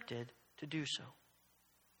tempted to do so.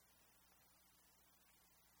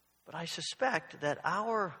 But I suspect that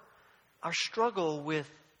our struggle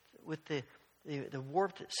with the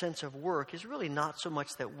warped sense of work is really not so much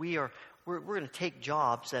that we're going to take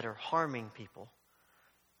jobs that are harming people,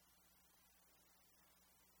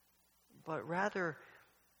 but rather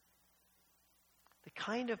the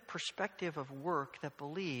kind of perspective of work that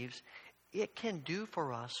believes it can do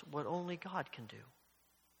for us what only God can do.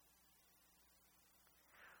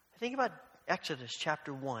 I think about Exodus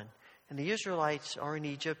chapter 1, and the Israelites are in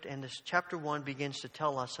Egypt, and this chapter 1 begins to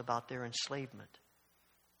tell us about their enslavement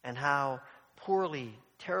and how poorly,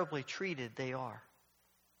 terribly treated they are.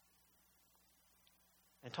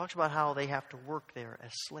 And talks about how they have to work there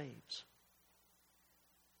as slaves.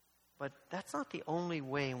 But that's not the only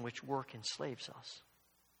way in which work enslaves us.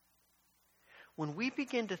 When we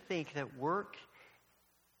begin to think that work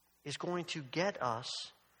is going to get us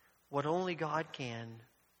what only God can,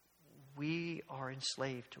 we are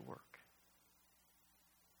enslaved to work.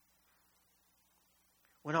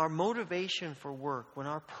 When our motivation for work, when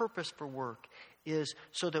our purpose for work is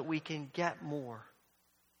so that we can get more,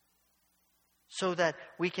 so that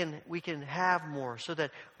we can have more, so that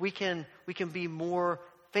we can be more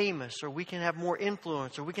famous, or we can have more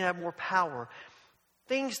influence, or we can have more power,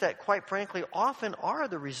 things that quite frankly often are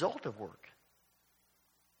the result of work.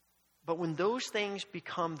 But when those things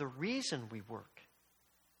become the reason we work,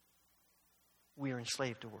 we are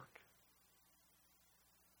enslaved to work.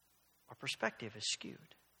 Our perspective is skewed.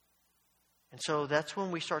 And so that's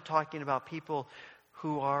when we start talking about people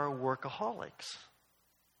who are workaholics.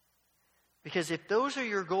 Because if those are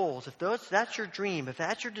your goals, if that's your dream, if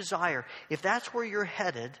that's your desire, if that's where you're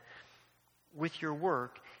headed with your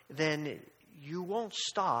work, then you won't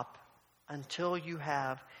stop until you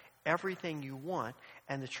have everything you want.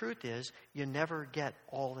 And the truth is, you never get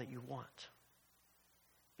all that you want.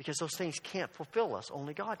 Because those things can't fulfill us.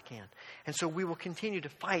 Only God can. And so we will continue to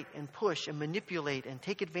fight and push and manipulate and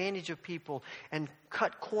take advantage of people and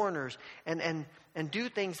cut corners and do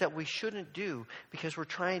things that we shouldn't do because we're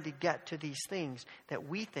trying to get to these things that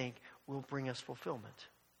we think will bring us fulfillment.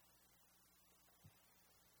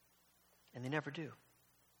 And they never do.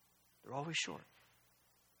 They're always short.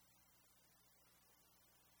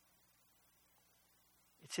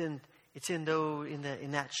 It's in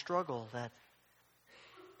that struggle that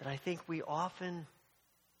I think we often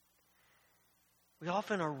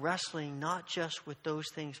are wrestling not just with those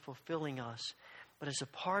things fulfilling us, but as a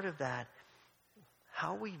part of that,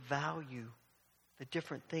 how we value the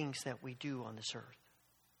different things that we do on this earth.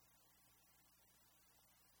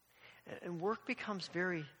 And work becomes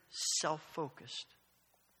very self-focused.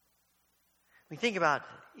 When you think about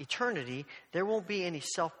eternity, there won't be any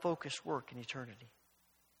self-focused work in eternity.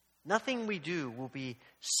 Nothing we do will be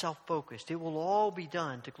self-focused. It will all be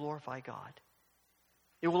done to glorify God.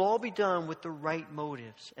 It will all be done with the right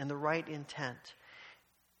motives and the right intent,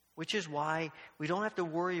 which is why we don't have to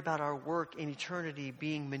worry about our work in eternity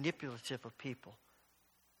being manipulative of people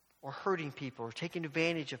or hurting people or taking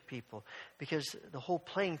advantage of people, because the whole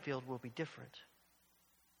playing field will be different.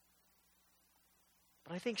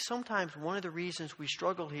 But I think sometimes one of the reasons we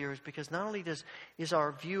struggle here is because not only is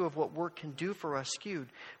our view of what work can do for us skewed,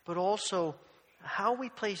 but also how we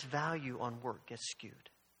place value on work gets skewed.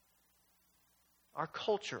 Our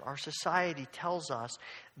culture, our society tells us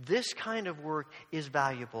this kind of work is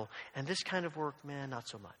valuable, and this kind of work, man, not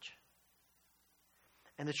so much.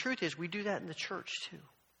 And the truth is, we do that in the church too.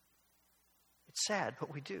 It's sad,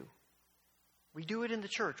 but we do. We do it in the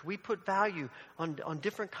church. We put value on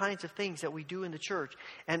different kinds of things that we do in the church.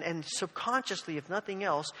 And subconsciously, if nothing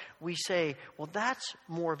else, we say, well, that's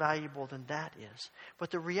more valuable than that is.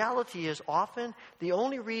 But the reality is often the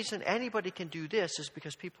only reason anybody can do this is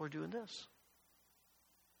because people are doing this.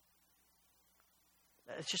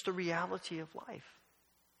 It's just the reality of life.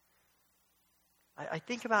 I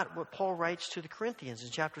think about what Paul writes to the Corinthians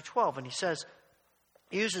in chapter 12, and he says,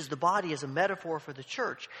 he uses the body as a metaphor for the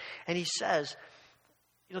church. And he says,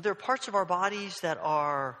 there are parts of our bodies that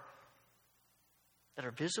are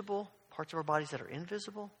visible, parts of our bodies that are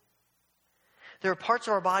invisible. There are parts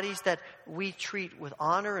of our bodies that we treat with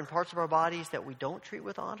honor and parts of our bodies that we don't treat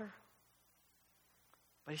with honor.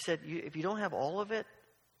 But he said, if you don't have all of it,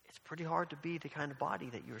 it's pretty hard to be the kind of body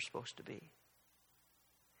that you're supposed to be.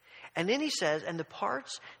 And then he says, and the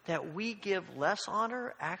parts that we give less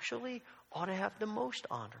honor actually ought to have the most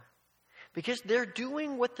honor. Because they're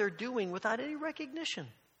doing what they're doing without any recognition.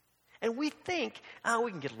 And we think,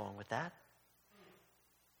 we can get along with that.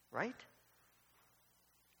 Right?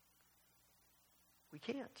 We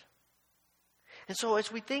can't. And so as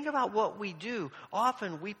we think about what we do,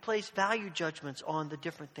 often we place value judgments on the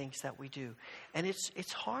different things that we do. And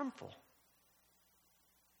it's harmful.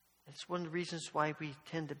 It's one of the reasons why we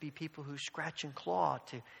tend to be people who scratch and claw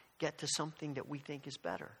to get to something that we think is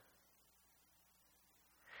better.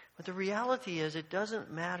 But the reality is it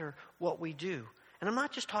doesn't matter what we do. And I'm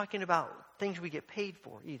not just talking about things we get paid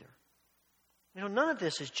for either. None of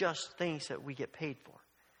this is just things that we get paid for.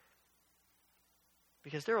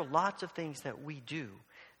 Because there are lots of things that we do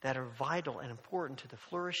that are vital and important to the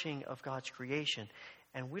flourishing of God's creation,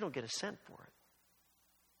 and we don't get a cent for it.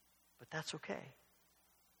 But that's okay.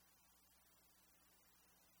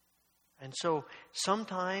 And so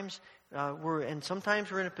sometimes we're in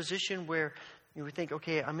a position where we think,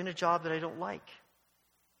 okay, I'm in a job that I don't like.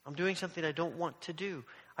 I'm doing something I don't want to do.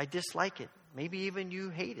 I dislike it. Maybe even you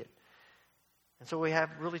hate it. And so we have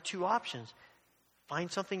really two options. Find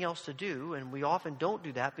something else to do, and we often don't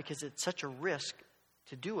do that because it's such a risk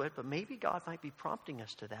to do it, but maybe God might be prompting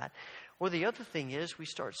us to that. Or the other thing is we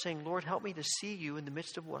start saying, Lord, help me to see you in the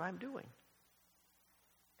midst of what I'm doing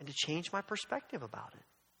and to change my perspective about it.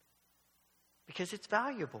 Because it's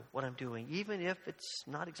valuable what I'm doing, even if it's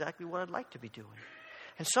not exactly what I'd like to be doing.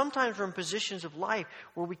 And sometimes we're in positions of life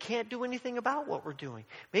where we can't do anything about what we're doing.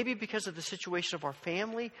 Maybe because of the situation of our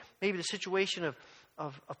family, maybe the situation of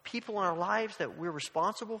people in our lives that we're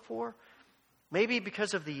responsible for. Maybe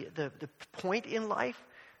because of the point in life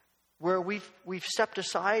where we've stepped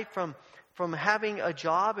aside from having a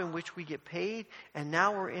job in which we get paid, and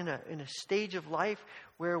now we're in a stage of life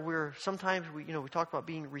where we talk about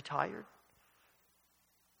being retired.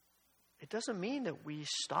 It doesn't mean that we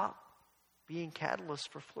stop being catalysts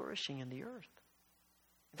for flourishing in the earth.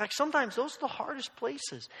 In fact, sometimes those are the hardest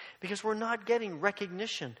places because we're not getting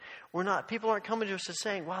recognition. People aren't coming to us and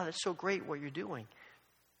saying, wow, that's so great what you're doing.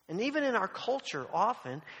 And even in our culture,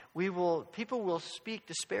 often people will speak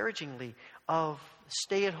disparagingly of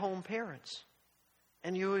stay-at-home parents.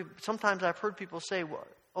 And sometimes I've heard people say, well,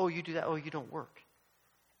 oh, you do that, oh, you don't work.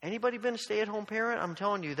 Anybody been a stay-at-home parent? I'm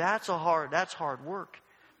telling you, that's hard work.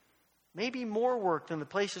 Maybe more work than the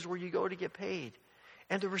places where you go to get paid.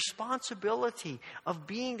 And the responsibility of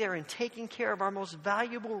being there and taking care of our most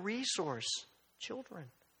valuable resource, children.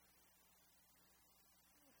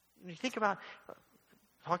 When you think about,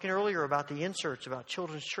 talking earlier about the inserts, about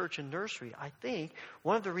children's church and nursery, I think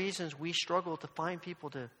one of the reasons we struggle to find people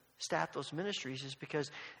to staff those ministries is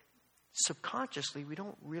because subconsciously we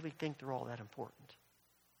don't really think they're all that important.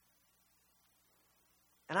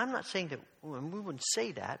 And I'm not saying that we wouldn't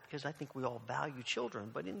say that because I think we all value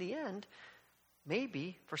children. But in the end,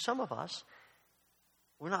 maybe for some of us,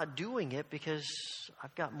 we're not doing it because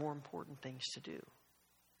I've got more important things to do.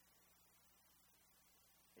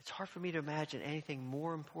 It's hard for me to imagine anything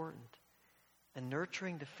more important than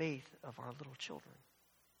nurturing the faith of our little children.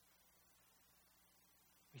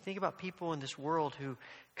 You think about people in this world who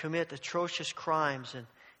commit atrocious crimes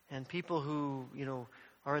and people who,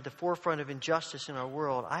 are at the forefront of injustice in our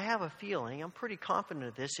world. I have a feeling, I'm pretty confident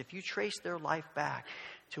of this, if you trace their life back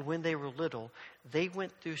to when they were little, they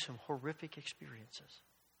went through some horrific experiences.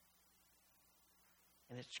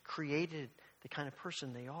 And it's created the kind of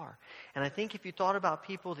person they are. And I think if you thought about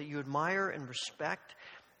people that you admire and respect,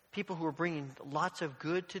 people who are bringing lots of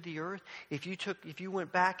good to the earth, if you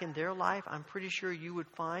went back in their life, I'm pretty sure you would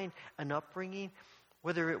find an upbringing,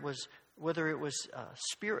 whether it was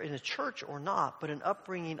spirit in a church or not, but an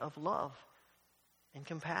upbringing of love and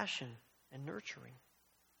compassion and nurturing.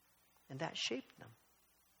 And that shaped them.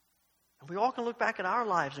 And we all can look back at our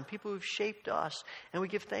lives and people who've shaped us, and we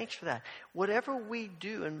give thanks for that. Whatever we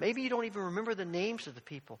do, and maybe you don't even remember the names of the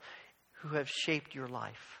people who have shaped your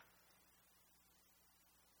life,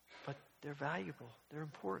 but they're valuable, they're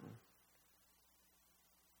important,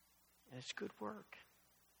 and it's good work.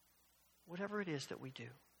 Whatever it is that we do.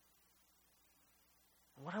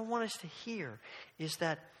 And what I want us to hear is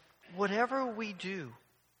that whatever we do,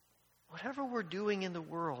 whatever we're doing in the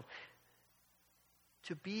world,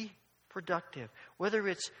 to be productive, whether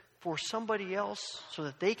it's for somebody else so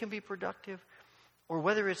that they can be productive, or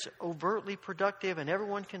whether it's overtly productive and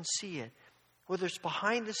everyone can see it, whether it's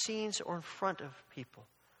behind the scenes or in front of people,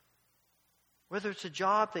 whether it's a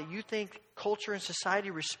job that you think culture and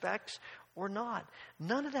society respects or not,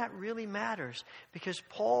 none of that really matters, because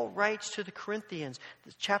Paul writes to the Corinthians,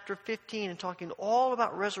 chapter 15, and talking all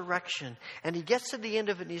about resurrection, and he gets to the end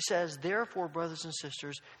of it and he says, therefore, brothers and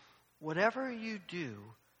sisters, whatever you do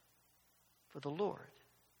for the Lord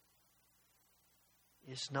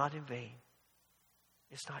is not in vain.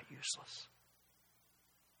 It's not useless.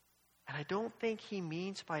 And I don't think he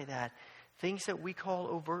means by that things that we call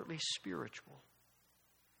overtly spiritual.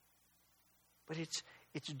 But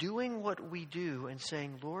it's doing what we do and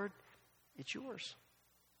saying, Lord, it's yours.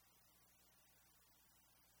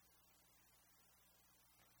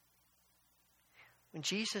 When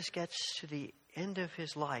Jesus gets to the end of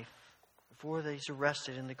his life, before he's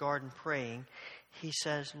arrested in the garden praying, he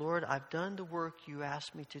says, Lord, I've done the work you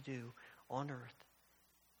asked me to do on earth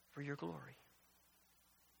for your glory.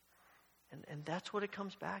 And that's what it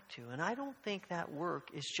comes back to. And I don't think that work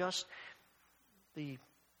is just the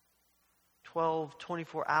 12,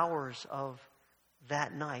 24 hours of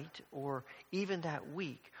that night, or even that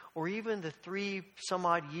week, or even the 3 some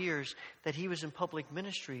odd years that he was in public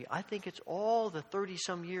ministry. I think it's all the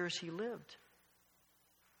 30-some years he lived.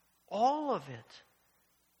 All of it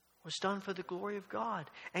was done for the glory of God.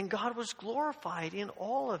 And God was glorified in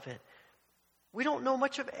all of it. We don't know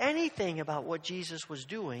much of anything about what Jesus was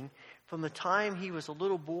doing from the time he was a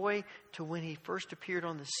little boy to when he first appeared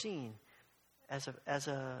on the scene as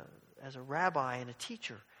a rabbi and a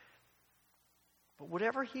teacher. But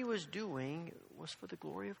whatever he was doing was for the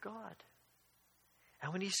glory of God.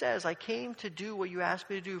 And when he says, I came to do what you asked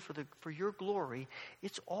me to do for your glory,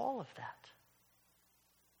 it's all of that.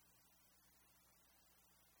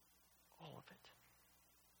 All of it.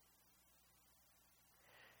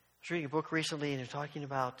 I was reading a book recently, and they're talking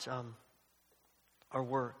about our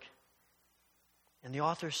work. And the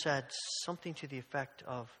author said something to the effect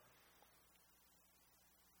of,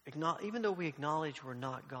 even though we acknowledge we're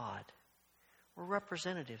not God, we're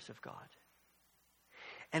representatives of God.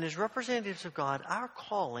 And as representatives of God, our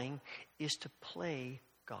calling is to play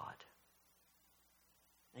God.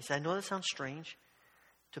 He said, I know that sounds strange,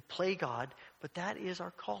 to play God, but that is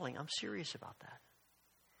our calling. I'm serious about that.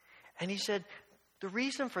 And he said, the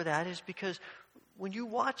reason for that is because when you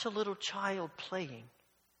watch a little child playing,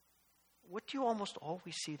 what do you almost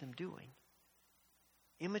always see them doing?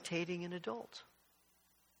 Imitating an adult.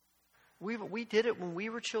 We did it when we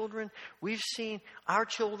were children. We've seen our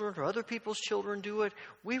children or other people's children do it.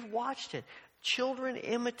 We've watched it. Children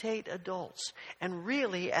imitate adults. And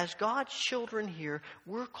really, as God's children here,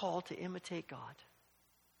 we're called to imitate God.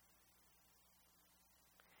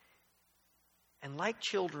 And like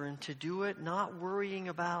children, to do it not worrying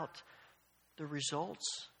about the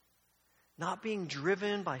results, not being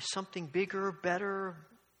driven by something bigger, better,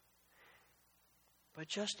 but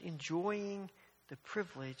just enjoying the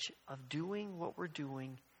privilege of doing what we're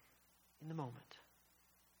doing in the moment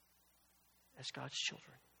as God's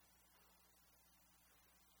children.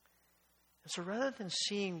 And so rather than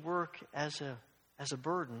seeing work as a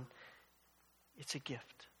burden, it's a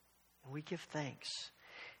gift. And we give thanks.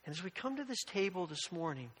 And as we come to this table this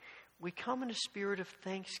morning, we come in a spirit of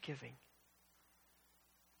thanksgiving,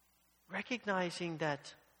 recognizing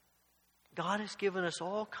that God has given us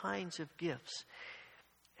all kinds of gifts.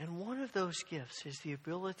 And one of those gifts is the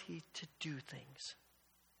ability to do things,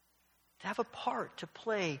 to have a part to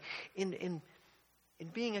play in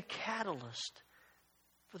being a catalyst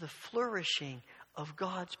for the flourishing of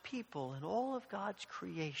God's people and all of God's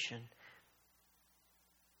creation,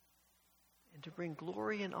 and to bring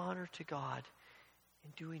glory and honor to God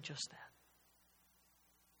in doing just that.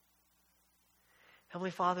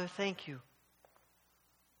 Heavenly Father, thank you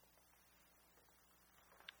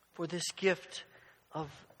for this gift of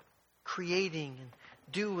creating and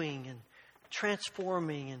doing and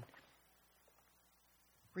transforming and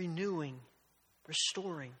renewing,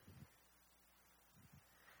 restoring.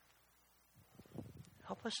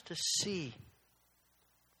 Help us to see.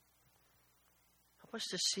 Help us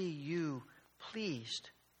to see you pleased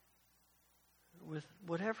with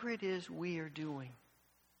whatever it is we are doing.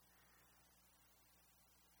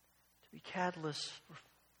 To be catalysts for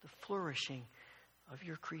the flourishing of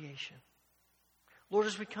your creation. Lord,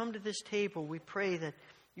 as we come to this table, we pray that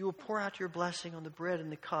you will pour out your blessing on the bread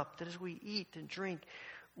and the cup, that as we eat and drink,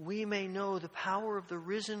 we may know the power of the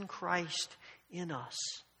risen Christ in us,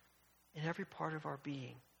 in every part of our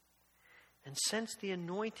being, and sense the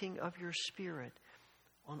anointing of your Spirit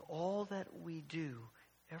on all that we do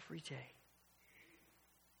every day.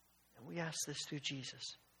 And we ask this through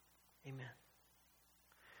Jesus. Amen.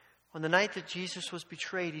 On the night that Jesus was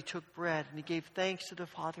betrayed, he took bread and he gave thanks to the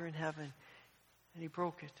Father in heaven, and he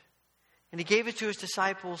broke it. And he gave it to his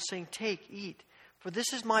disciples, saying, "Take, eat, for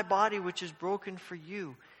this is my body which is broken for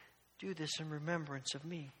you. Do this in remembrance of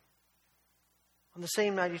me." On the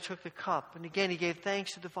same night he took the cup, and again he gave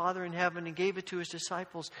thanks to the Father in heaven and gave it to his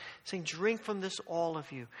disciples, saying, "Drink from this, all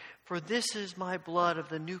of you, for this is my blood of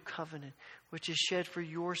the new covenant, which is shed for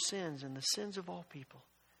your sins and the sins of all people.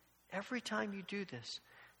 Every time you do this,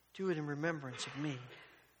 do it in remembrance of me."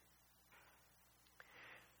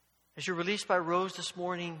 As you're released by Rose this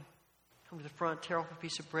morning, come to the front, tear off a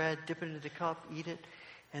piece of bread, dip it into the cup, eat it,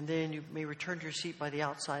 and then you may return to your seat by the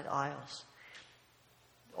outside aisles.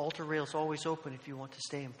 The altar rail is always open if you want to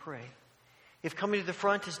stay and pray. If coming to the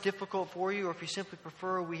front is difficult for you, or if you simply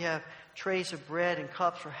prefer, we have trays of bread and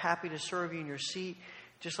cups. We're happy to serve you in your seat.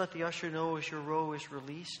 Just let the usher know as your row is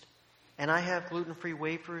released. And I have gluten-free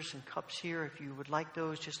wafers and cups here. If you would like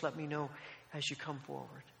those, just let me know as you come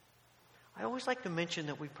forward. I always like to mention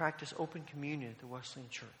that we practice open communion at the Wesleyan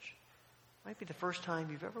Church. It might be the first time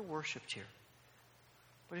you've ever worshiped here.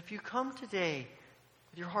 But if you come today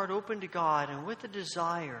with your heart open to God and with a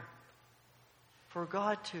desire for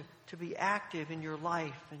God to be active in your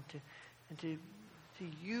life and to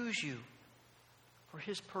use you for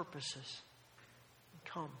His purposes,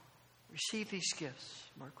 come, receive these gifts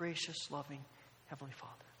from our gracious, loving Heavenly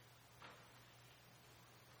Father.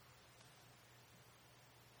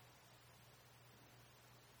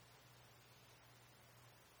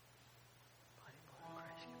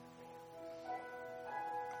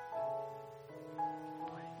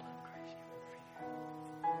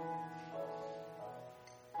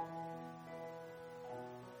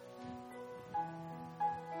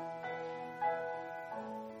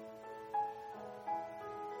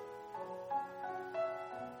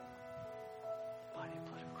 Body and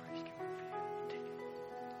blood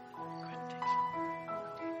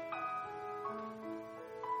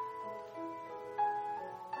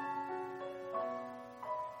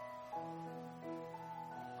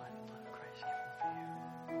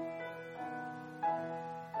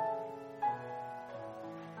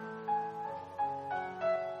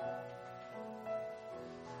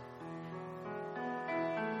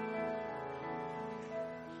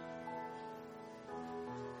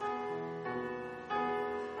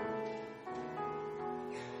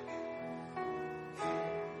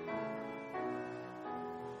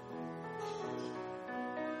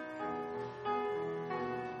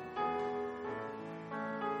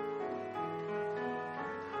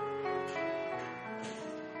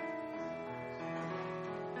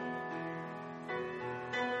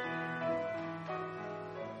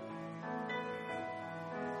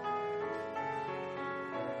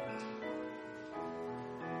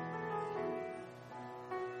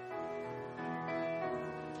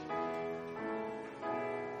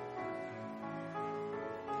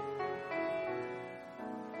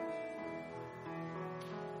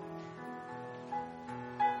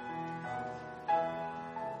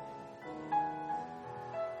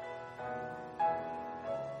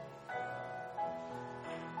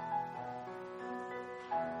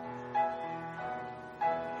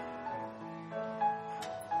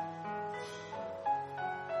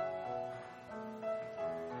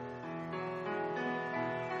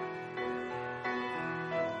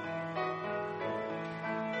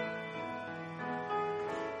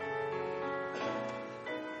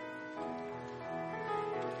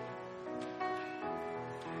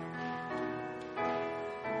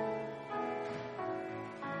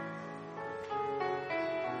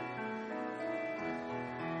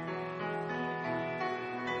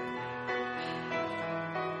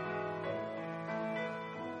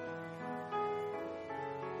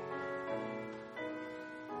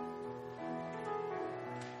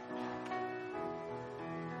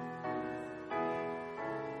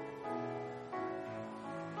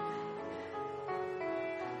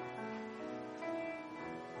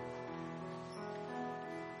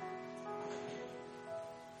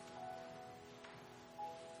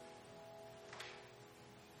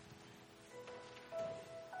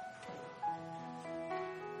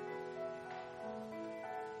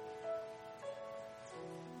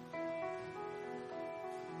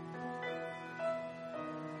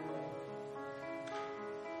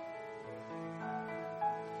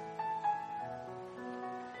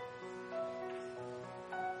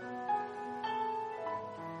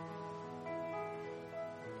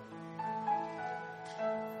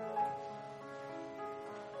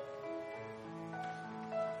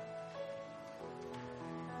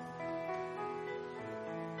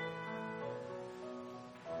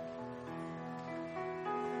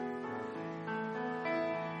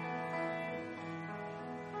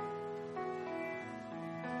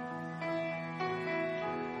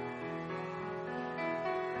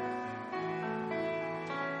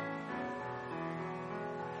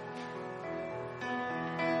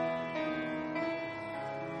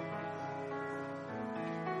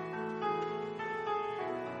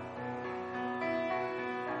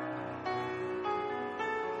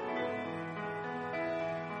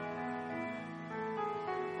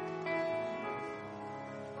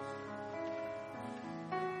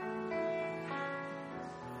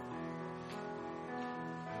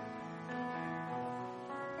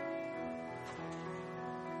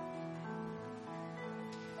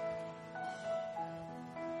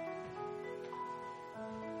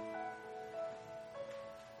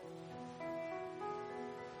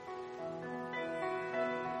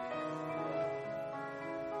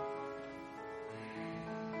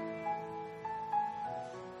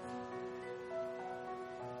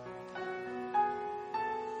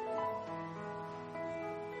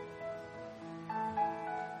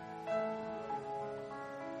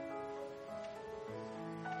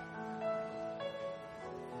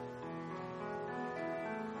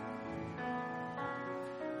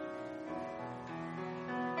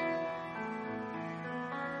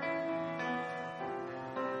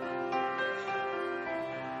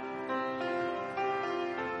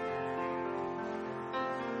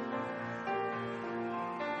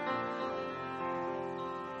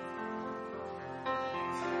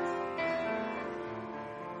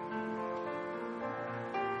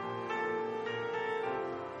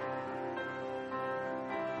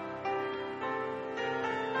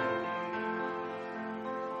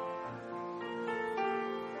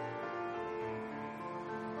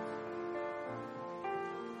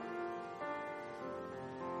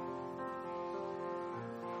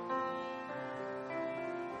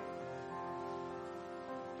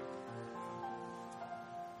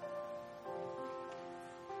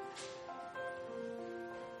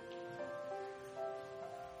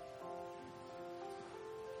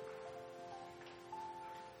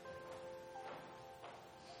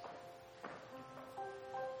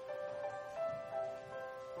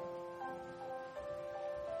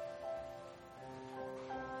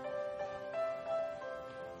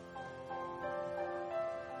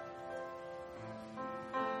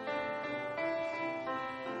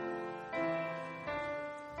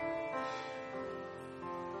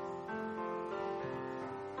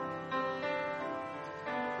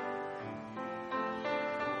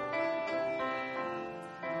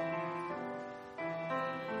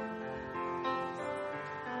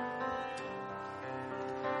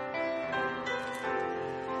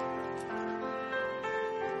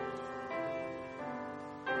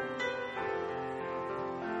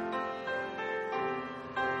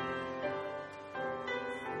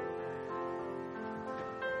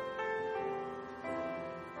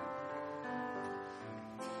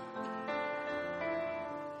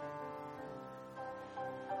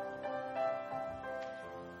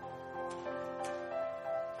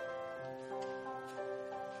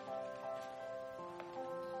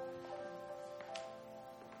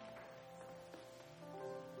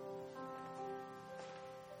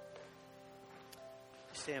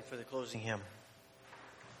stand for the closing hymn.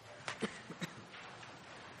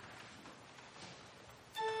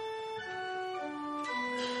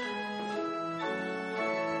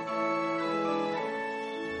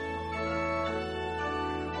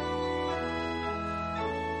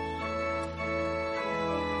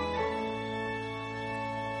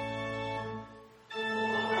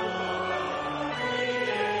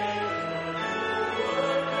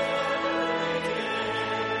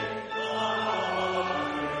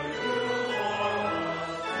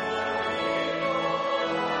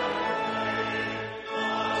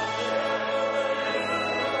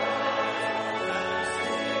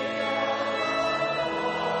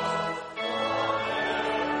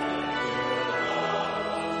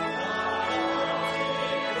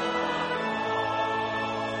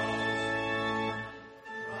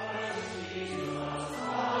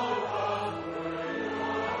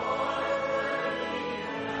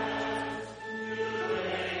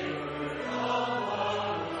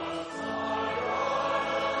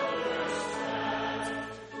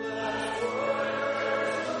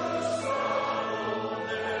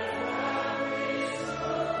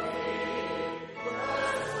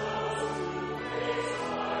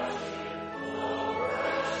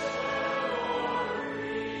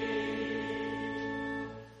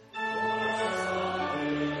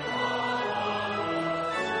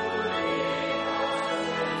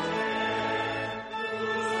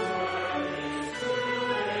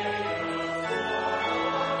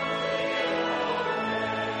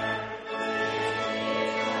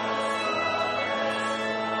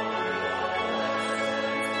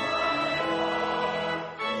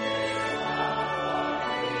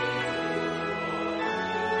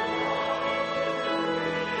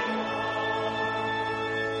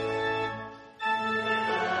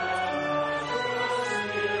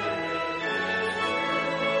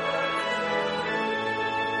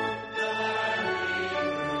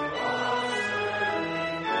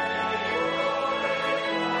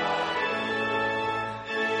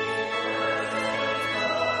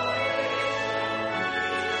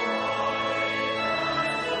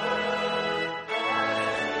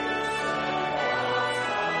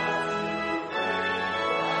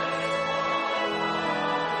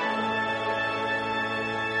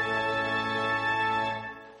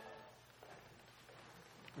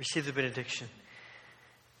 Receive the benediction.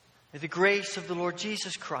 May the grace of the Lord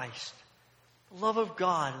Jesus Christ, the love of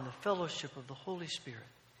God, and the fellowship of the Holy Spirit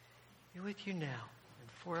be with you now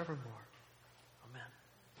and forevermore.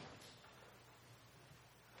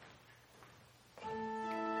 Amen.